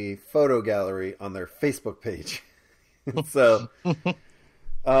a photo gallery on their Facebook page. So, it's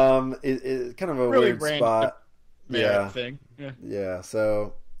kind of a really weird spot. Yeah. Thing. Yeah.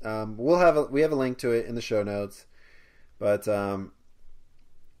 So, we have a link to it in the show notes, but, I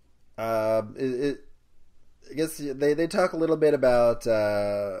guess they talk a little bit about,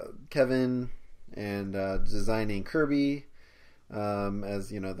 Kevin and, designing Kirby, as,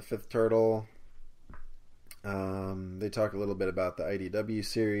 the fifth turtle. They talk a little bit about the IDW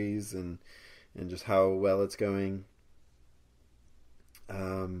series and just how well it's going.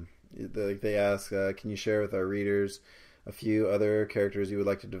 They ask, can you share with our readers a few other characters you would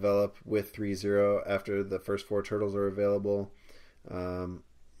like to develop with 3-0 after the first 4 turtles are available?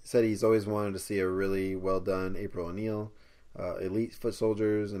 Said he's always wanted to see a really well done April O'Neil. Elite foot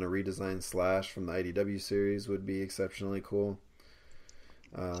soldiers and a redesigned Slash from the IDW series would be exceptionally cool.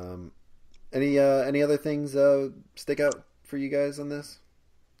 Any other things stick out for you guys on this?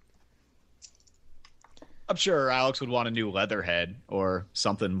 I'm sure Alex would want a new Leatherhead or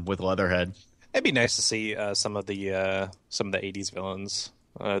something with Leatherhead. It'd be nice to see some of the 80s villains,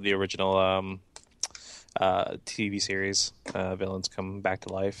 the original TV series villains come back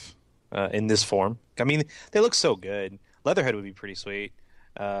to life in this form. I mean, they look so good. Leatherhead would be pretty sweet.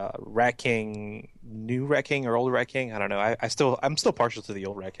 Rat King, new Rat King or old Rat King? I don't know. I'm still partial to the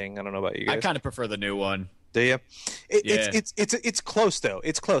old Rat King. I don't know about you guys. I kind of prefer the new one. Do you? Yeah. It's close though.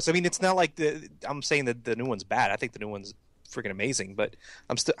 It's close. I mean, it's not like I'm saying that the new one's bad. I think the new one's freaking amazing. But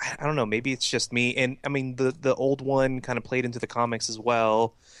I don't know. Maybe it's just me. And I mean, the old one kind of played into the comics as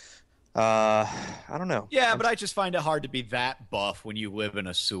well. I don't know. Yeah, but I just find it hard to be that buff when you live in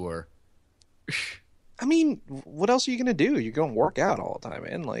a sewer. I mean, what else are you gonna do? You're gonna work out all the time,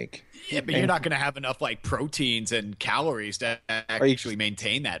 man. Like, yeah, but you're not gonna have enough like proteins and calories to actually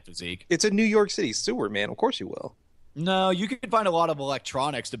maintain that physique. It's a New York City sewer, man. Of course you will. No, you can find a lot of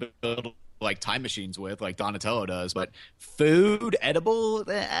electronics to build like time machines with, like Donatello does. But food, edible,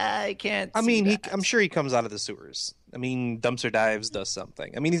 I can't. I mean, I'm sure he comes out of the sewers. I mean, dumpster dives does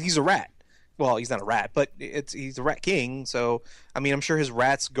something. I mean, he's a rat. Well, he's not a rat, but he's a rat king. So, I mean, I'm sure his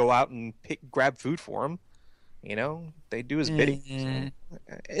rats go out and grab food for him. You know, they do his bidding.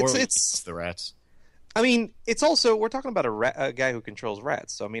 So it's the rats. I mean, it's also, we're talking about a guy who controls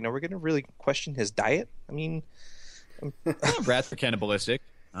rats. So, I mean, are we going to really question his diet? I mean, rats are cannibalistic.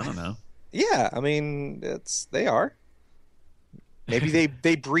 I don't know. Yeah, I mean, they are. Maybe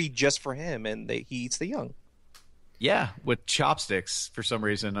they breed just for him and he eats the young. Yeah, with chopsticks for some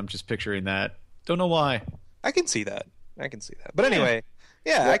reason. I'm just picturing that. Don't know why. I can see that. But anyway,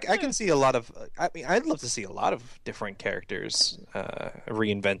 I can see a lot of. I mean, I'd love to see a lot of different characters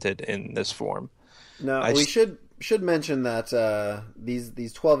reinvented in this form. No, we should mention that these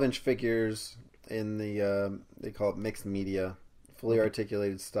 12-inch figures in the they call it mixed media, fully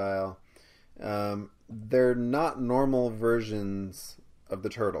articulated style. They're not normal versions of the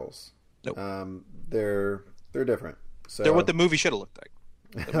Turtles. Nope. They're different. So they're what the movie should have looked like.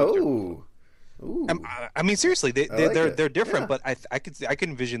 Ooh. I mean, seriously, they're different, Yeah. but I could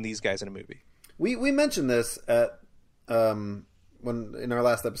envision these guys in a movie. We mentioned this at when in our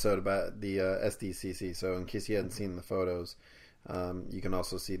last episode about the SDCC. So in case you hadn't seen the photos, you can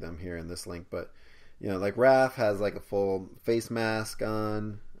also see them here in this link. But like Raph has like a full face mask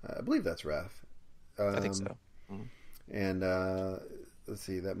on. I believe that's Raph. I think so. And let's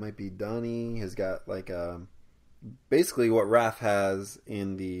see, that might be Donnie. Has got like basically what Raph has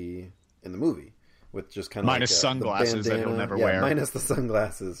in the movie, with just kind of minus sunglasses that he'll never wear. Minus the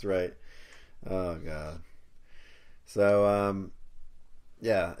sunglasses, right? Oh god. So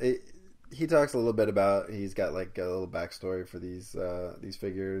he talks a little bit about, he's got like a little backstory for these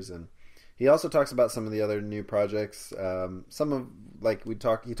figures, and he also talks about some of the other new projects. Some of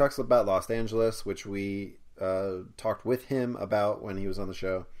he talks about Los Angeles, which we talked with him about when he was on the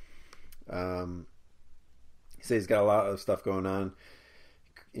show. He says he's got a lot of stuff going on.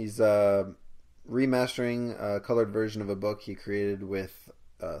 He's remastering a colored version of a book he created with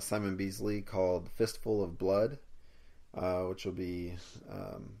Simon Beasley called Fistful of Blood, which will be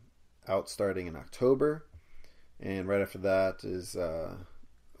out starting in October, and right after that is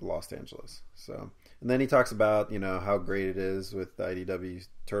Los Angeles. So, and then he talks about how great it is with the IDW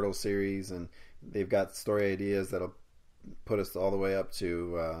Turtle series, and they've got story ideas that'll put us all the way up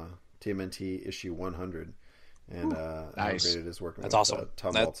to TMNT issue 100, and how nice. great it is working That's with awesome.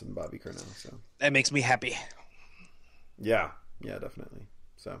 Tom Waltz and Bobby Cornell. So that makes me happy. Yeah, definitely.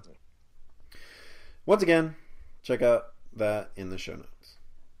 So once again, check out that in the show notes.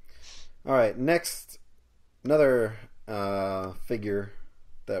 All right, next, another figure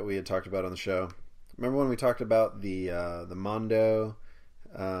that we had talked about on the show. Remember when we talked about the Mondo?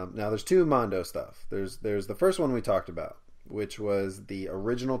 Now there's two Mondo stuff. There's the first one we talked about, which was the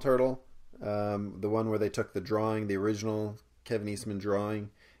original Turtle, the one where they took the drawing, the original Kevin Eastman drawing,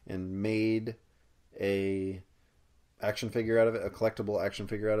 and made a action figure out of it, a collectible action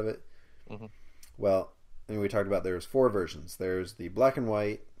figure out of it. Mm-hmm. Well, and we talked about there's 4 versions. There's the black and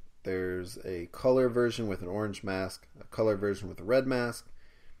white. There's a color version with an orange mask, a color version with a red mask,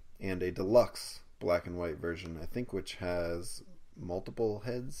 and a deluxe black and white version, I think, which has multiple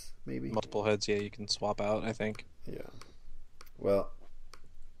heads, maybe? Multiple heads, yeah, you can swap out, I think. Yeah. Well,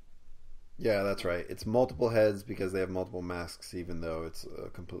 yeah, that's right. It's multiple heads because they have multiple masks, even though it's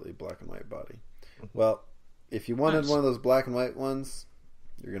a completely black and white body. Mm-hmm. Well, if you wanted one of those black and white ones,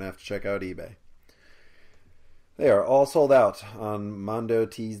 you're going to have to check out eBay. They are all sold out on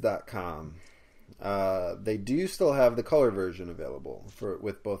mondotees.com. They do still have the color version available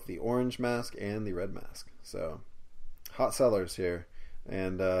with both the orange mask and the red mask. So, hot sellers here.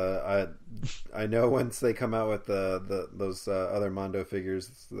 And I know once they come out with those other Mondo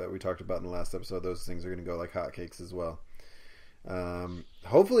figures that we talked about in the last episode, those things are going to go like hotcakes as well.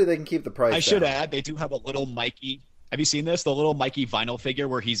 Hopefully they can keep the price down. I should add, they do have a little Mikey. Have you seen this? The little Mikey vinyl figure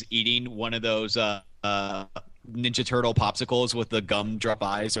where he's eating one of those Ninja Turtle popsicles with the gumdrop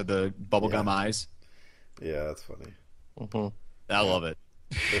eyes or the bubblegum eyes. Yeah, that's funny. Mm-hmm. I love it.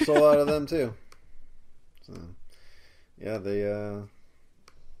 There's a lot of them too. So, yeah,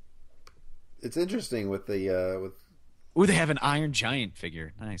 it's interesting with the with. Ooh, they have an Iron Giant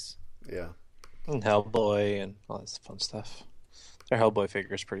figure. Nice. Yeah. And Hellboy and all that fun stuff. Their Hellboy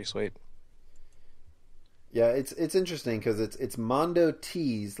figure is pretty sweet. Yeah, it's interesting because it's Mondo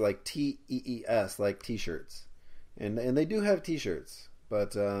Tees, like Tees, like T-shirts, and they do have T-shirts,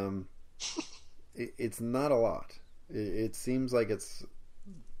 but it's not a lot. It seems like it's,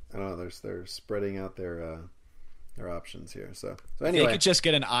 I don't know. They're spreading out their options here. So anyway, they could just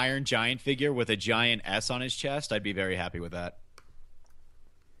get an Iron Giant figure with a giant S on his chest. I'd be very happy with that.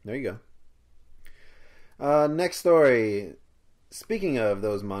 There you go. Next story. Speaking of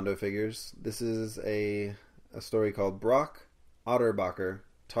those Mondo figures, this is a story called Brock Otterbacher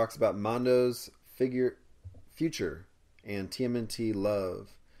talks about Mondo's figure future and TMNT love.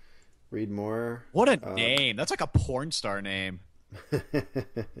 Read more. What a name. That's like a porn star name.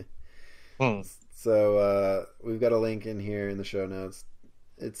 So we've got a link in here in the show notes.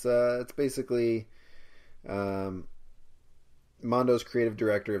 It's basically Mondo's creative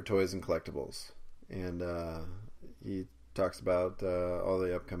director of toys and collectibles, and he talks about all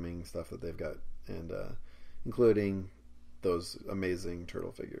the upcoming stuff that they've got, and including those amazing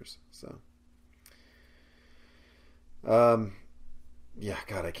turtle figures. So, yeah,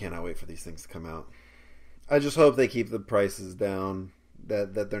 God, I cannot wait for these things to come out. I just hope they keep the prices down,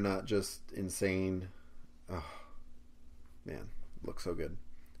 that they're not just insane. Oh, man, looks so good.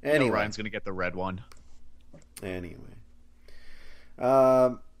 Anyway, Ryan's going to get the red one. Anyway.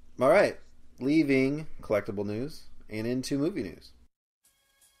 All right. Leaving collectible news and into movie news.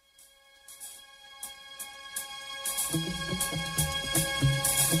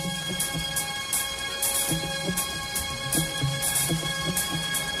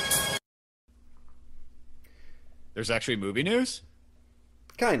 There's actually movie news?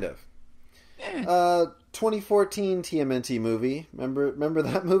 Kind of. 2014 TMNT movie. Remember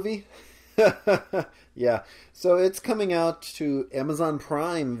that movie? Yeah. So it's coming out to Amazon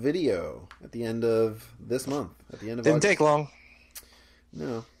Prime Video at the end of this month. At the end of Didn't August. take long.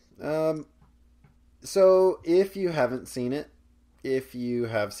 No. So if you haven't seen it, if you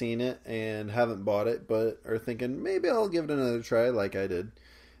have seen it and haven't bought it, but are thinking maybe I'll give it another try, like I did,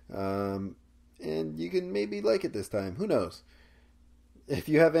 and you can maybe like it this time. Who knows? If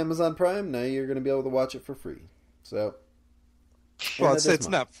you have Amazon Prime, now you're going to be able to watch it for free. So, well, it's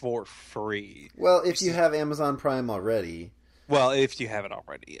not for free. Well, if you have Amazon Prime already. Well, if you have it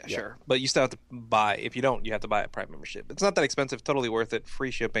already, yeah, sure. But you still have to buy. If you don't, you have to buy a Prime membership. It's not that expensive. Totally worth it. Free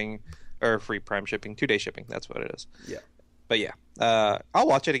shipping or free Prime shipping. 2-day shipping. That's what it is. Yeah. But yeah, I'll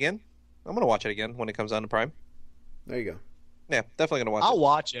watch it again. I'm gonna watch it again when it comes on to Prime. There you go. Yeah, definitely gonna watch it. I'll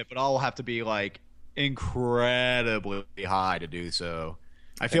watch it, but I'll have to be like incredibly high to do so.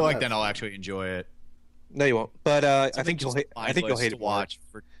 I feel like then I'll actually enjoy it. No, you won't. But I think you'll hate. I think you'll hate to it watch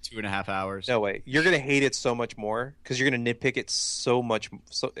for 2.5 hours. No way. You're gonna hate it so much more because you're gonna nitpick it so much.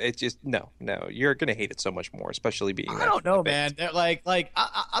 So it's just no. You're gonna hate it so much more, especially being. I don't know, man. Like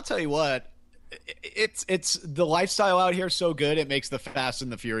I'll tell you what. It's the lifestyle out here is so good. It makes the Fast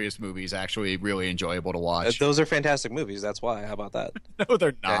and the Furious movies actually really enjoyable to watch. Those are fantastic movies. That's why. How about that? No,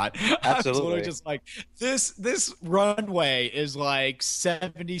 they're not. Yeah, absolutely. It's just like this runway is like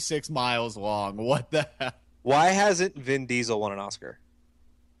 76 miles long. What the hell? Why hasn't Vin Diesel won an Oscar?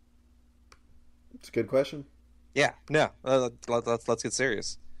 It's a good question. Yeah. No. Let's get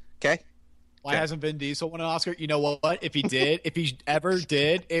serious. Okay. Why hasn't Vin Diesel won an Oscar? You know what? If he did, if he ever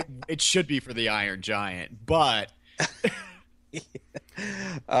did, it should be for the Iron Giant. But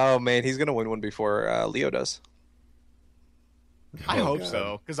oh man, he's gonna win one before Leo does. I hope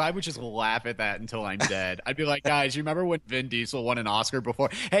so, because I would just laugh at that until I'm dead. I'd be like, guys, you remember when Vin Diesel won an Oscar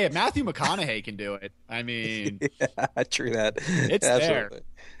before? Hey, if Matthew McConaughey can do it, I mean, yeah, true that. It's there.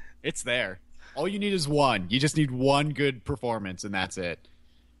 It's there. All you need is one. You just need one good performance, and that's it.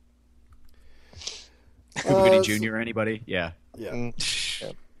 Cuba Gooding Jr. Anybody? Yeah. Yeah.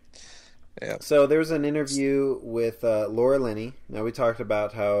 So there's an interview with Laura Linney. Now we talked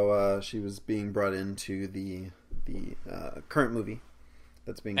about how she was being brought into the current movie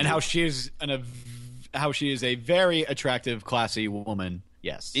that's being and how she is a very attractive, classy woman.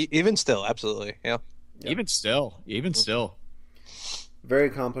 Yes. Even still, absolutely. Yeah. Even still. Very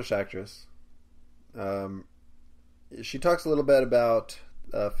accomplished actress. She talks a little bit about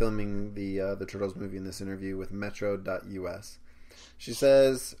filming the Turtles movie in this interview with Metro.us. She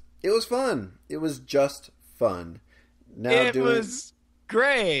says, "It was fun. It was just fun. It was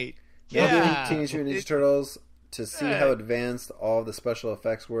great. Doing Teenage Mutant Ninja Turtles, to see how advanced all the special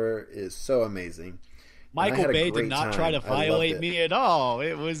effects were is so amazing. Michael Bay did not try to violate me at all.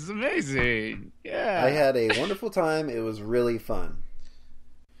 It was amazing. Yeah. I had a wonderful time. It was really fun."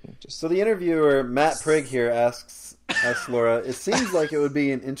 So the interviewer, Matt Prigg, here asks Laura, "It seems like it would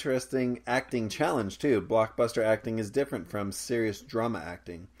be an interesting acting challenge, too. Blockbuster acting is different from serious drama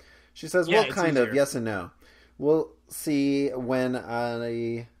acting." She says, "Well, kind of, yes and no. We'll see when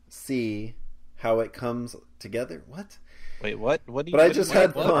I see how it comes together." What? Wait, what? But I just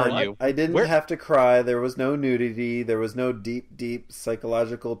had fun. I didn't have to cry. There was no nudity. There was no deep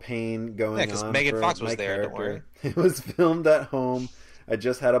psychological pain going on. Megan for Fox was my there, character. don't worry. It was filmed at home. I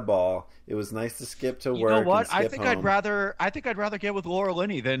just had a ball. It was nice to skip to work. You know what? And skip home. I think I'd rather get with Laura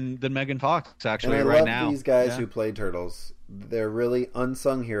Linney than Megan Fox. Actually, and I right love now, these guys who played Turtles. They're really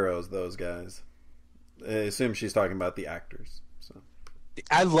unsung heroes. Those guys. I assume she's talking about the actors. So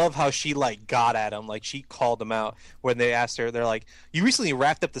I love how she got at him. She called them out when they asked her. They're like, "You recently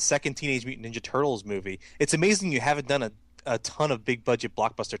wrapped up the second Teenage Mutant Ninja Turtles movie. It's amazing you haven't done a ton of big budget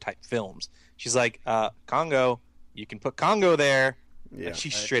blockbuster type films." She's like, "Congo, you can put Congo there." Yeah, and she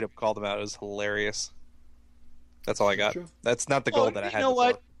straight up called them out. It was hilarious. That's all I got. That's not the goal that I had. You know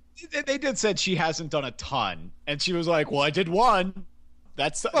what? They did said she hasn't done a ton, and she was like, "Well, I did one.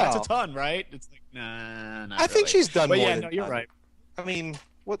 That's a ton, right?" It's like, nah. I think she's done more. Yeah, than no, you're right. I mean,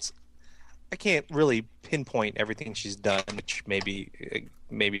 I can't really pinpoint everything she's done, which maybe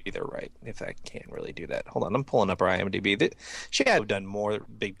they're right if I can't really do that. Hold on, I'm pulling up her IMDb. She had done more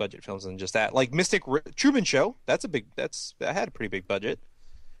big budget films than just that. Like Truman Show, that had a pretty big budget.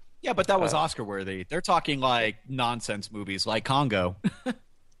 Yeah, but that was Oscar worthy. They're talking nonsense movies like Congo.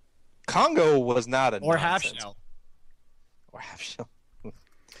 Congo was not or Half Shell.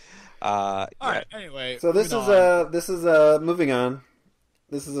 All right. Anyway, so this is moving on.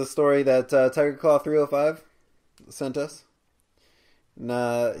 This is a story that Tiger Claw 305 sent us.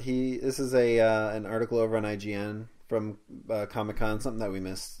 Nah, this is an article over on IGN from Comic-Con, something that we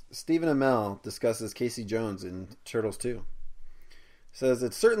missed. Stephen Amell discusses Casey Jones in Turtles 2. Says,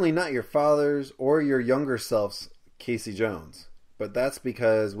 it's certainly not your father's or your younger self's Casey Jones, but that's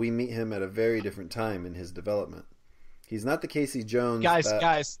because we meet him at a very different time in his development. He's not the Casey Jones...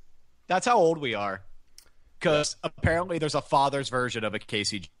 Guys, that's how old we are. Because apparently there's a father's version of a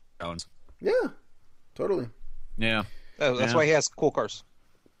Casey Jones. Yeah, totally. Yeah. That's why he has cool cars.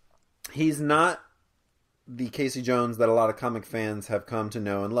 He's not the Casey Jones that a lot of comic fans have come to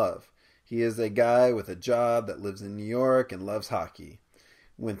know and love. He is a guy with a job that lives in New York and loves hockey.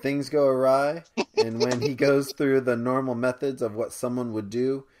 When things go awry, and when he goes through the normal methods of what someone would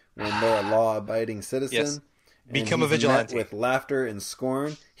do when they're a law-abiding citizen, yes. Become a vigilante met with laughter and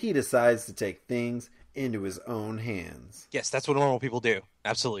scorn, he decides to take things into his own hands. Yes, that's what normal people do.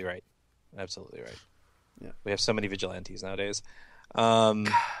 Absolutely right. Absolutely right. Yeah, we have so many vigilantes nowadays.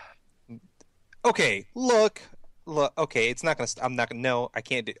 Okay, look. Okay, it's not gonna. I'm not gonna. No, I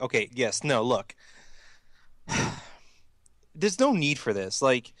can't do. Okay, yes, no. Look, there's no need for this.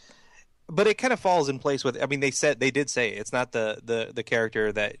 Like, but it kind of falls in place with. I mean, they did say it's not the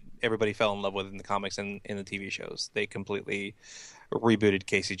character that everybody fell in love with in the comics and in the TV shows. They completely rebooted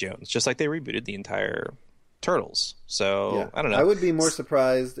Casey Jones, just like they rebooted the entire Turtles. So yeah. I don't know. I would be more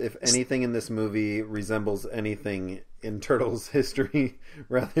surprised if anything in this movie resembles anything in Turtles history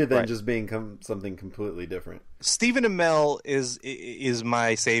rather than just being something completely different. Stephen Amell is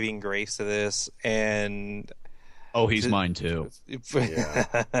my saving grace to this, and he's mine too. Yeah.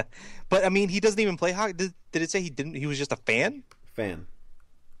 But I mean, he doesn't even play hockey. Did it say he didn't? He was just a fan.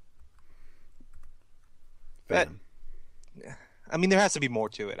 I mean, there has to be more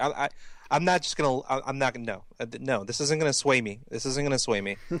to it. I'm not just gonna. I'm not gonna. No, this isn't gonna sway me.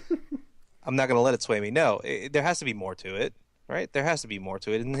 I'm not gonna let it sway me. No, there has to be more to it, right? There has to be more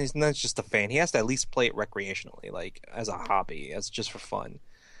to it, and he's not just a fan. He has to at least play it recreationally, like as a hobby, as just for fun.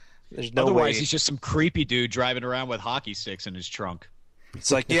 There's no Otherwise, way. he's just some creepy dude driving around with hockey sticks in his trunk.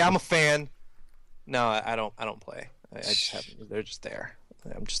 It's like, yeah, I'm a fan. No, I don't play. I just have. They're just there.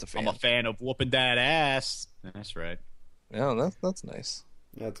 I'm just a fan. I'm a fan of whooping that ass. That's right. No, that's nice.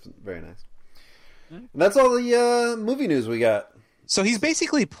 That's very nice. And that's all the movie news we got. So he's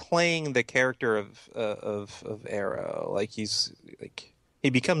basically playing the character of Arrow. Like he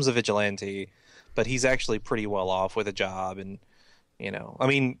becomes a vigilante, but he's actually pretty well off with a job, and I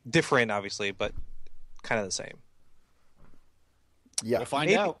mean, different obviously, but kind of the same. Yeah, we'll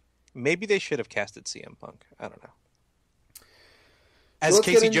find out. Maybe they should have casted CM Punk. I don't know. As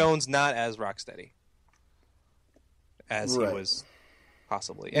Casey Jones, not as Rocksteady. As he was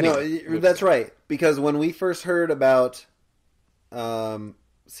possibly. Anyway, no, that's right. Because when we first heard about CM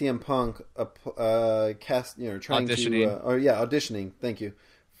Punk auditioning, thank you,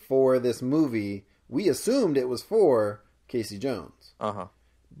 for this movie, we assumed it was for Casey Jones. Uh-huh.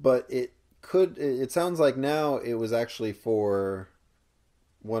 But it sounds like now it was actually for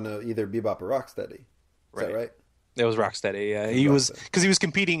one of either Bebop or Rocksteady. Is that right? It was Rocksteady. Yeah, he was because he was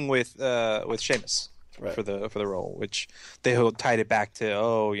competing with Sheamus for the role, which they tied it back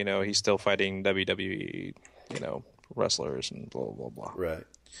to he's still fighting WWE wrestlers and blah blah blah. Right.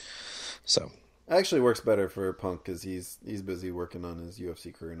 So actually works better for Punk because he's busy working on his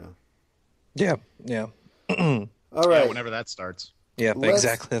UFC career now. Yeah. All right. Yeah, whenever that starts. Yeah,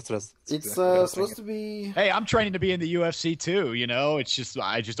 exactly. That's what it's supposed to be. Hey, I'm training to be in the UFC too. It's just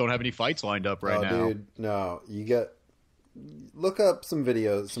I just don't have any fights lined up right now. Dude, no, look up some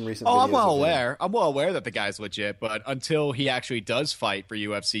videos, some recent. Oh, videos I'm well aware. I'm well aware that the guy's legit, but until he actually does fight for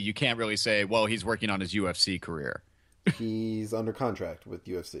UFC, you can't really say, well, he's working on his UFC career. He's under contract with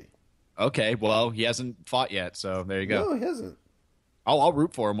UFC. Okay, well, he hasn't fought yet, so there you go. No, he hasn't. I'll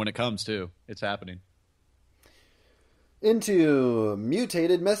root for him when it comes too. It's happening. Into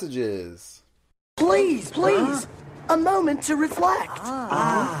mutated messages. Please, a moment to reflect.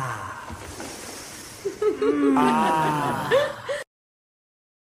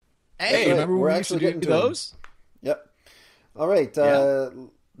 Hey, remember we're we actually used to getting do to those? Yep. All right,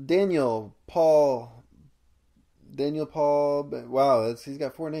 Daniel Paul. Wow, he's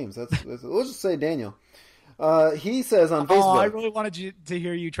got 4 names. That's we'll just say Daniel. He says on Facebook. Oh, I really wanted to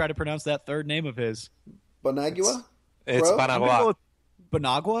hear you try to pronounce that third name of his. Banagua? It's Banagua.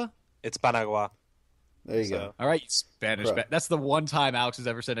 Banagua? It's Banagua. There you go. All right, Spanish. That's the one time Alex has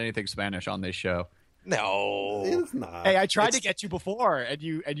ever said anything Spanish on this show. No, it's not. Hey, I tried to get you before, and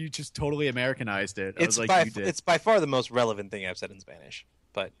you just totally Americanized it. It's by far the most relevant thing I've said in Spanish.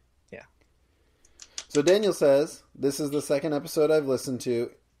 But yeah. So Daniel says, "This is the second episode I've listened to.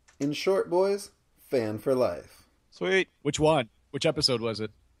 In short, boys, fan for life." Sweet. Which one? Which episode was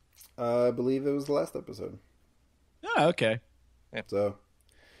it? I believe it was the last episode. Oh, okay. So,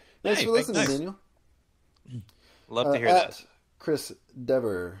 thanks for listening, Daniel. Love to hear at that. Chris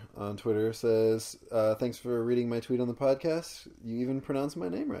Dever on Twitter says, thanks for reading my tweet on the podcast. You even pronounced my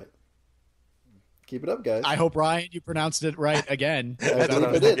name right. Keep it up, guys. I hope, Ryan, you pronounced it right again. I believe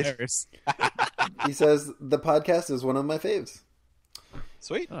I did. He says, the podcast is one of my faves.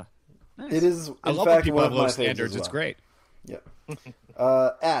 Sweet. Oh, nice. It is, I in love fact, when people one have of low my standards. faves as It's well. great. Yeah.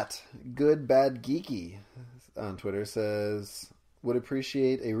 At Good Bad Geeky on Twitter says, would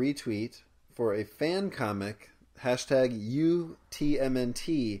appreciate a retweet for a fan comic, #UTMNT,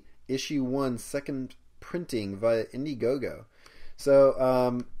 issue 1, second printing via Indiegogo.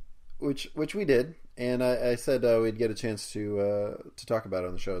 So, which we did, and I said we'd get a chance to talk about it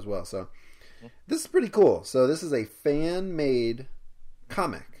on the show as well. So this is pretty cool. So this is a fan-made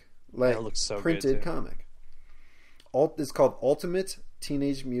comic, like it looks so printed good, too. comic. It's called Ultimate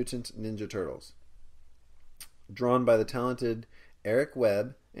Teenage Mutant Ninja Turtles. Drawn by the talented Eric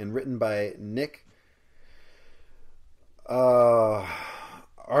Webb and written by Nick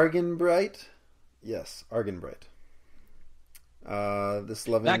Argenbright. Yes, Argenbright. This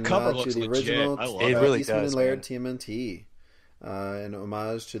loving That cover nod looks to the legit. original I love it. It really Eastman does, and Laird man. TMNT. An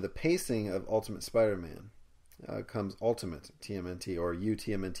homage to the pacing of Ultimate Spider-Man. Comes Ultimate TMNT, or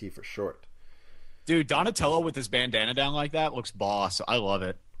UTMNT for short. Dude, Donatello with his bandana down like that looks boss. I love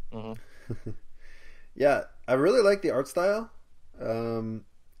it. Mm-hmm. Yeah, I really like the art style.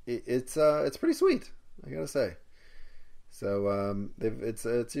 It's pretty sweet, I gotta say. So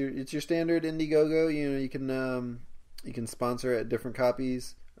it's your standard Indiegogo. You know, you can sponsor at different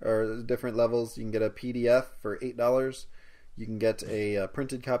copies or different levels. You can get a PDF for $8. You can get a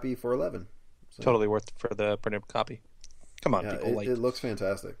printed copy for $11. So, Totally worth for the printed copy. Come on, yeah, people. it looks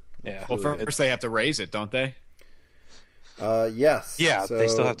fantastic. Yeah. Well, first they have to raise it, don't they? Yes. Yeah, So they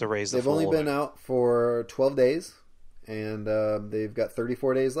still have to raise the They've only full- been out for 12 days, and they've got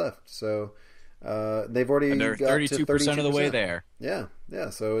 34 days left. So they've already And they're got 32% of the way there. Yeah.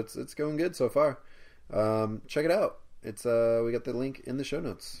 So it's going good so far. Check it out. It's we got the link in the show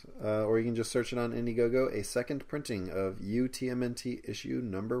notes, or you can just search it on Indiegogo. A second printing of UTMNT issue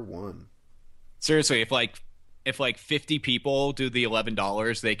number 1. Seriously, if 50 people do the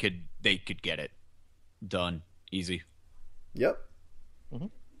 $11, they could get it done easy. Yep. Mm-hmm.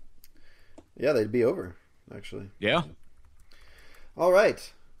 Yeah, they'd be over actually. Yeah. All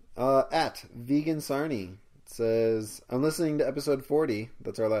right. At Vegan Sarni says, I'm listening to episode 40.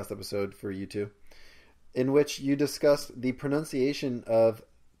 That's our last episode for you two, in which you discussed the pronunciation of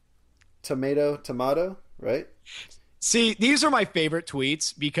tomato, right? See, these are my favorite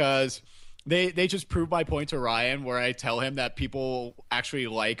tweets because they just prove my point to Ryan, where I tell him that people actually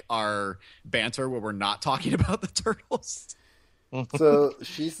like our banter where we're not talking about the turtles. So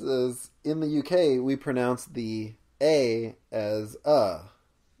she says, in the UK, we pronounce the A as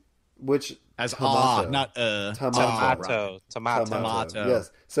which as tomato. Not Tomato. Tomato.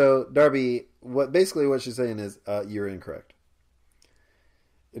 Yes. So Darby, what she's saying is you're incorrect.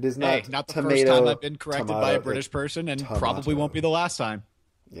 It is not. Hey, not the tomato, first time I've been corrected tomato, by a British person, and tomato. probably won't be the last time.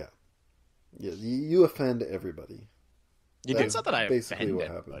 Yeah. Yeah. You offend everybody. You do. It's not that I basically offend what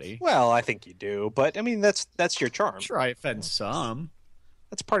everybody. happens. Well, I think you do, but I mean that's your charm. Sure, I offend some.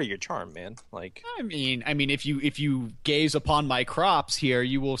 That's part of your charm, man. Like, I mean, if you gaze upon my crops here,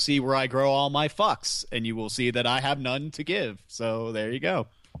 you will see where I grow all my fucks, and you will see that I have none to give. So there you go.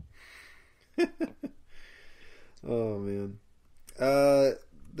 Oh man,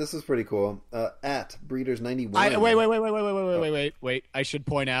 this is pretty cool. At Breeders91. Wait. I should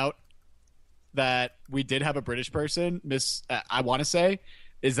point out that we did have a British person, Miss. I want to say,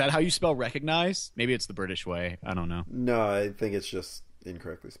 is that how you spell recognize? Maybe it's the British way. I don't know. No, I think it's just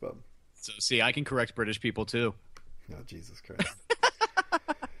incorrectly spelled. So see, I can correct British people too. Oh, Jesus Christ.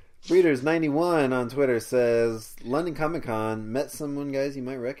 Breeders91 on Twitter says, London Comic Con, met someone, guys, you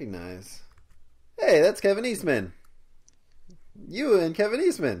might recognize. Hey, that's Kevin Eastman. You and Kevin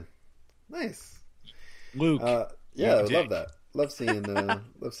Eastman. Nice. Luke. Yeah, I dick. love that. Love seeing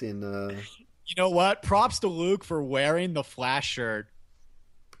You know what? Props to Luke for wearing the Flash shirt.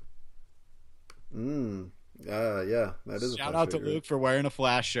 Yeah, that is Shout a out to shirt, Luke for wearing a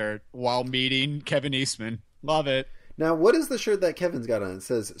Flash shirt while meeting Kevin Eastman. Love it. Now, what is the shirt that Kevin's got on? It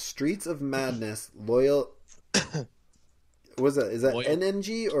says Streets of Madness, Loyal. Is that Loyal.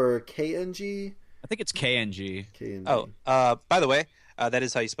 NNG or KNG? I think it's KNG. KNG. oh, by the way, that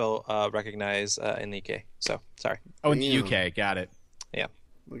is how you spell recognize in the UK. So sorry. Oh, in the Damn. UK. Got it. Yeah.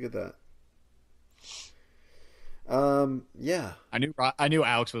 Look at that. Yeah. I knew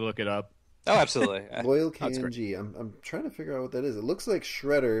Alex would look it up. Oh, absolutely. Loyal KNG. I'm trying to figure out what that is. It looks like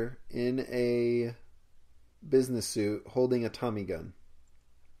Shredder in a business suit holding a Tommy gun.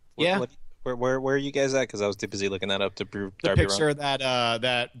 Yeah. Where are you guys at? Because I was too busy looking that up to prove The Darby picture wrong.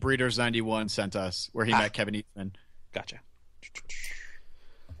 that Breeders 91 sent us, where he met Kevin Eastman. Gotcha.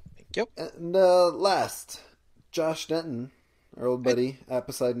 Thank you. And last, Josh Denton, our old buddy at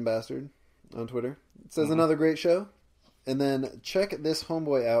Poseidon Bastard on Twitter, says another great show. And then check this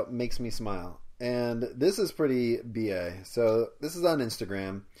homeboy out, makes me smile. And this is pretty BA. So this is on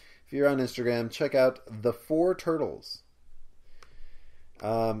Instagram. If you're on Instagram, check out the 4 Turtles.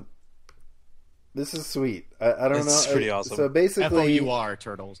 This is sweet. I don't know. It's pretty awesome. So basically, FOUR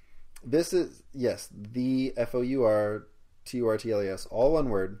Turtles. This is, yes, the FOURTURTLES, all one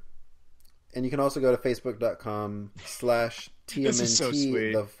word. And you can also go to facebook.com/TMNT, so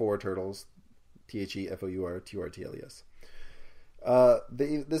the 4 Turtles, THEFOURTURTLES.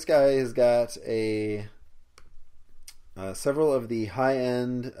 This guy has got several of the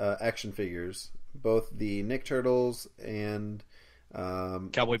high-end action figures, both the Nick Turtles and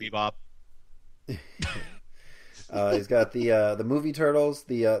Cowboy Bebop. He's got the movie Turtles,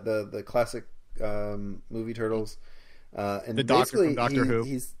 the classic movie Turtles, and the Doctor basically from Doctor Who.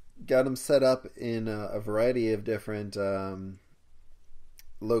 He's got them set up in a variety of different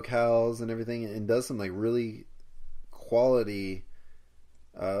locales and everything, and does some like really quality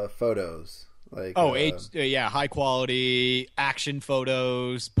photos. Like high quality action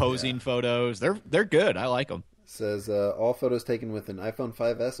photos, posing photos. They're good. I like them. Says all photos taken with an iPhone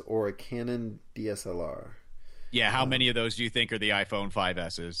 5S or a Canon DSLR. Yeah, how many of those do you think are the iPhone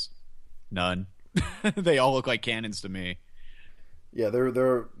 5S's? None. They all look like Canons to me. Yeah,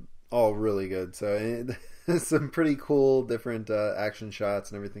 they're all really good. So some pretty cool different action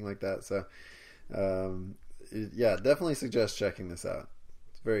shots and everything like that. So yeah, definitely suggest checking this out.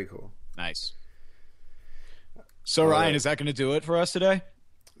 It's very cool. Nice. So Ryan, is that going to do it for us today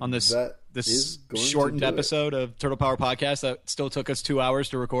on this shortened episode of Turtle Power Podcast that still took us 2 hours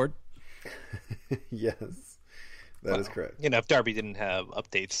to record? Yes, that is correct. You know, if Darby didn't have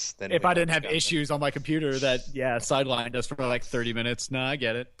updates, then if I didn't have issues on my computer that sidelined us for like 30 minutes, I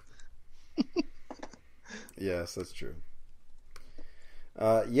get it. Yes, that's true.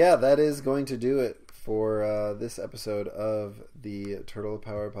 That is going to do it for this episode of the Turtle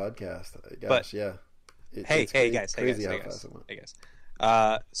Power Podcast. Gosh, Hey guys.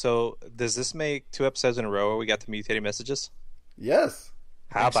 So does this make 2 episodes in a row where we got the mutating messages? Yes.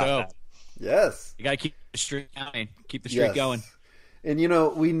 How about that? Yes. You got to keep the streak going. Keep the streak going. And,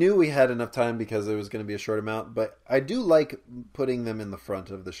 we knew we had enough time because it was going to be a short amount, but I do like putting them in the front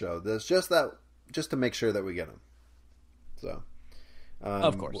of the show. There's just to make sure that we get them. So,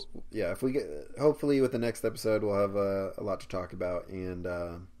 of course. If we hopefully with the next episode, we'll have a lot to talk about, and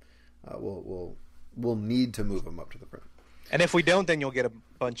we'll need to move them up to the front. And if we don't, then you'll get a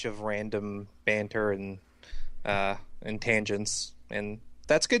bunch of random banter and tangents, and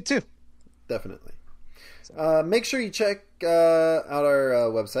that's good too. Definitely. Make sure you check out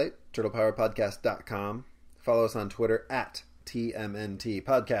our website, TurtlePowerPodcast.com. Follow us on Twitter at TMNT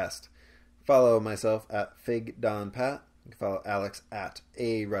Podcast. Follow myself at FigDonPat. You can follow Alex at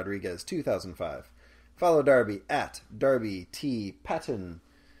ARodriguez2005. Follow Darby at Darby T. Patton.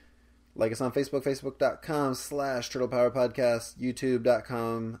 Like us on Facebook, facebook.com/TurtlePowerPodcast,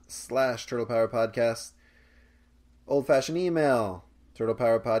 youtube.com/TurtlePowerPodcast. Old-fashioned email,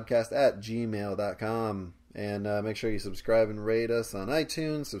 TurtlePowerPodcast@gmail.com. And make sure you subscribe and rate us on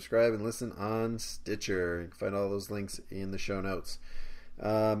iTunes. Subscribe and listen on Stitcher. You can find all those links in the show notes.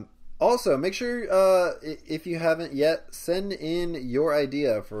 Also, make sure, if you haven't yet, send in your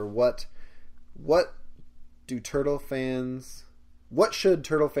idea for what should Turtle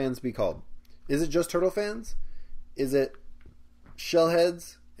fans be called? Is it just Turtle fans? Is it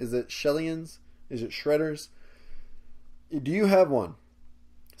Shellheads? Is it Shellians? Is it Shredders? Do you have one?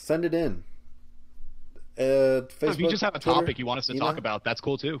 Send it in. Facebook, if you just have a Twitter, topic you want us to talk about, that's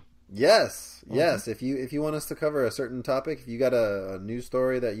cool too. Yes. If you want us to cover a certain topic, if you got a news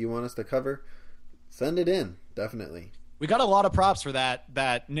story that you want us to cover, send it in. Definitely. We got a lot of props for that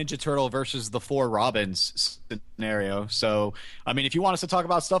Ninja Turtle versus the 4 Robins scenario. So, I mean, if you want us to talk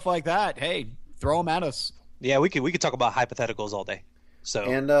about stuff like that, hey, throw them at us. Yeah, we could talk about hypotheticals all day. So,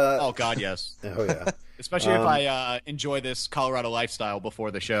 and oh God, yes. Oh yeah. Especially if I enjoy this Colorado lifestyle before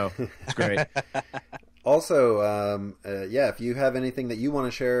the show. It's great. Also, if you have anything that you want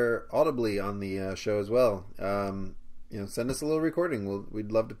to share audibly on the show as well, send us a little recording.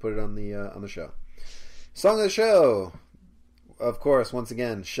 We'd love to put it on the show. Song of the show, of course, once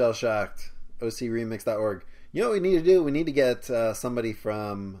again, Shell Shocked, OCRemix.org. You know what we need to do? We need to get somebody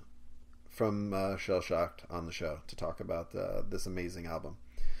from from Shell Shocked on the show to talk about this amazing album.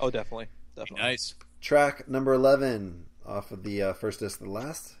 Oh, definitely. Nice. Track number 11 off of the first disc, the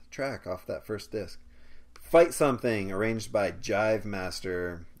last track off that first disc. Fight Something, arranged by Jive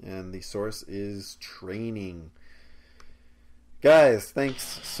Master, and the source is Training. Guys,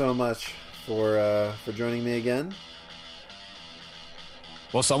 thanks so much for joining me again.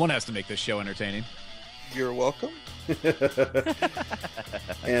 Well, someone has to make this show entertaining. You're welcome.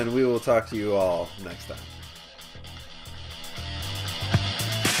 And we will talk to you all next time.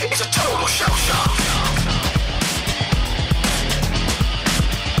 It's a total shell shock.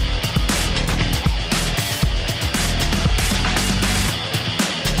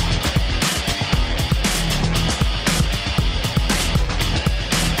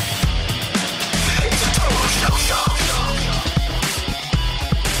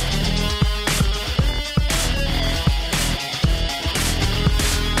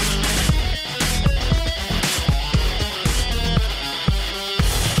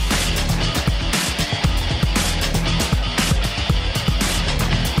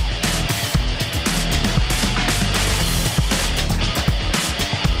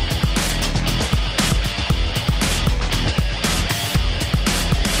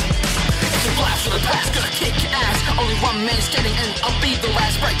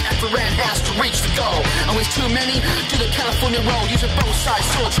 Too many do the California roll, using both sides,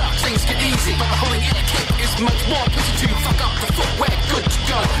 sword truck, things get easy. But the holding in a kick is much more pussy to fuck up the footwear, good to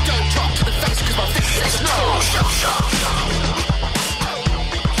go. Don't drop to the face, cause my fist says no. Shell shock.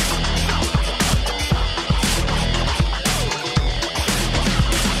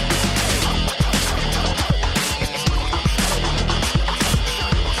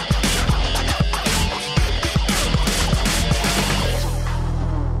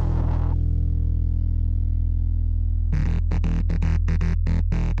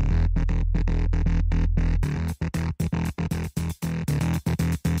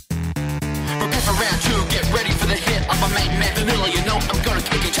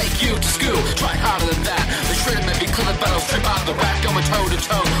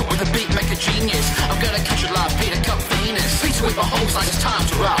 With a beat, make a genius. I'm gonna catch a live Peter Cup Venus. Beats with my whole size, it's time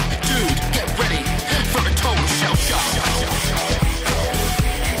to rock. Dude,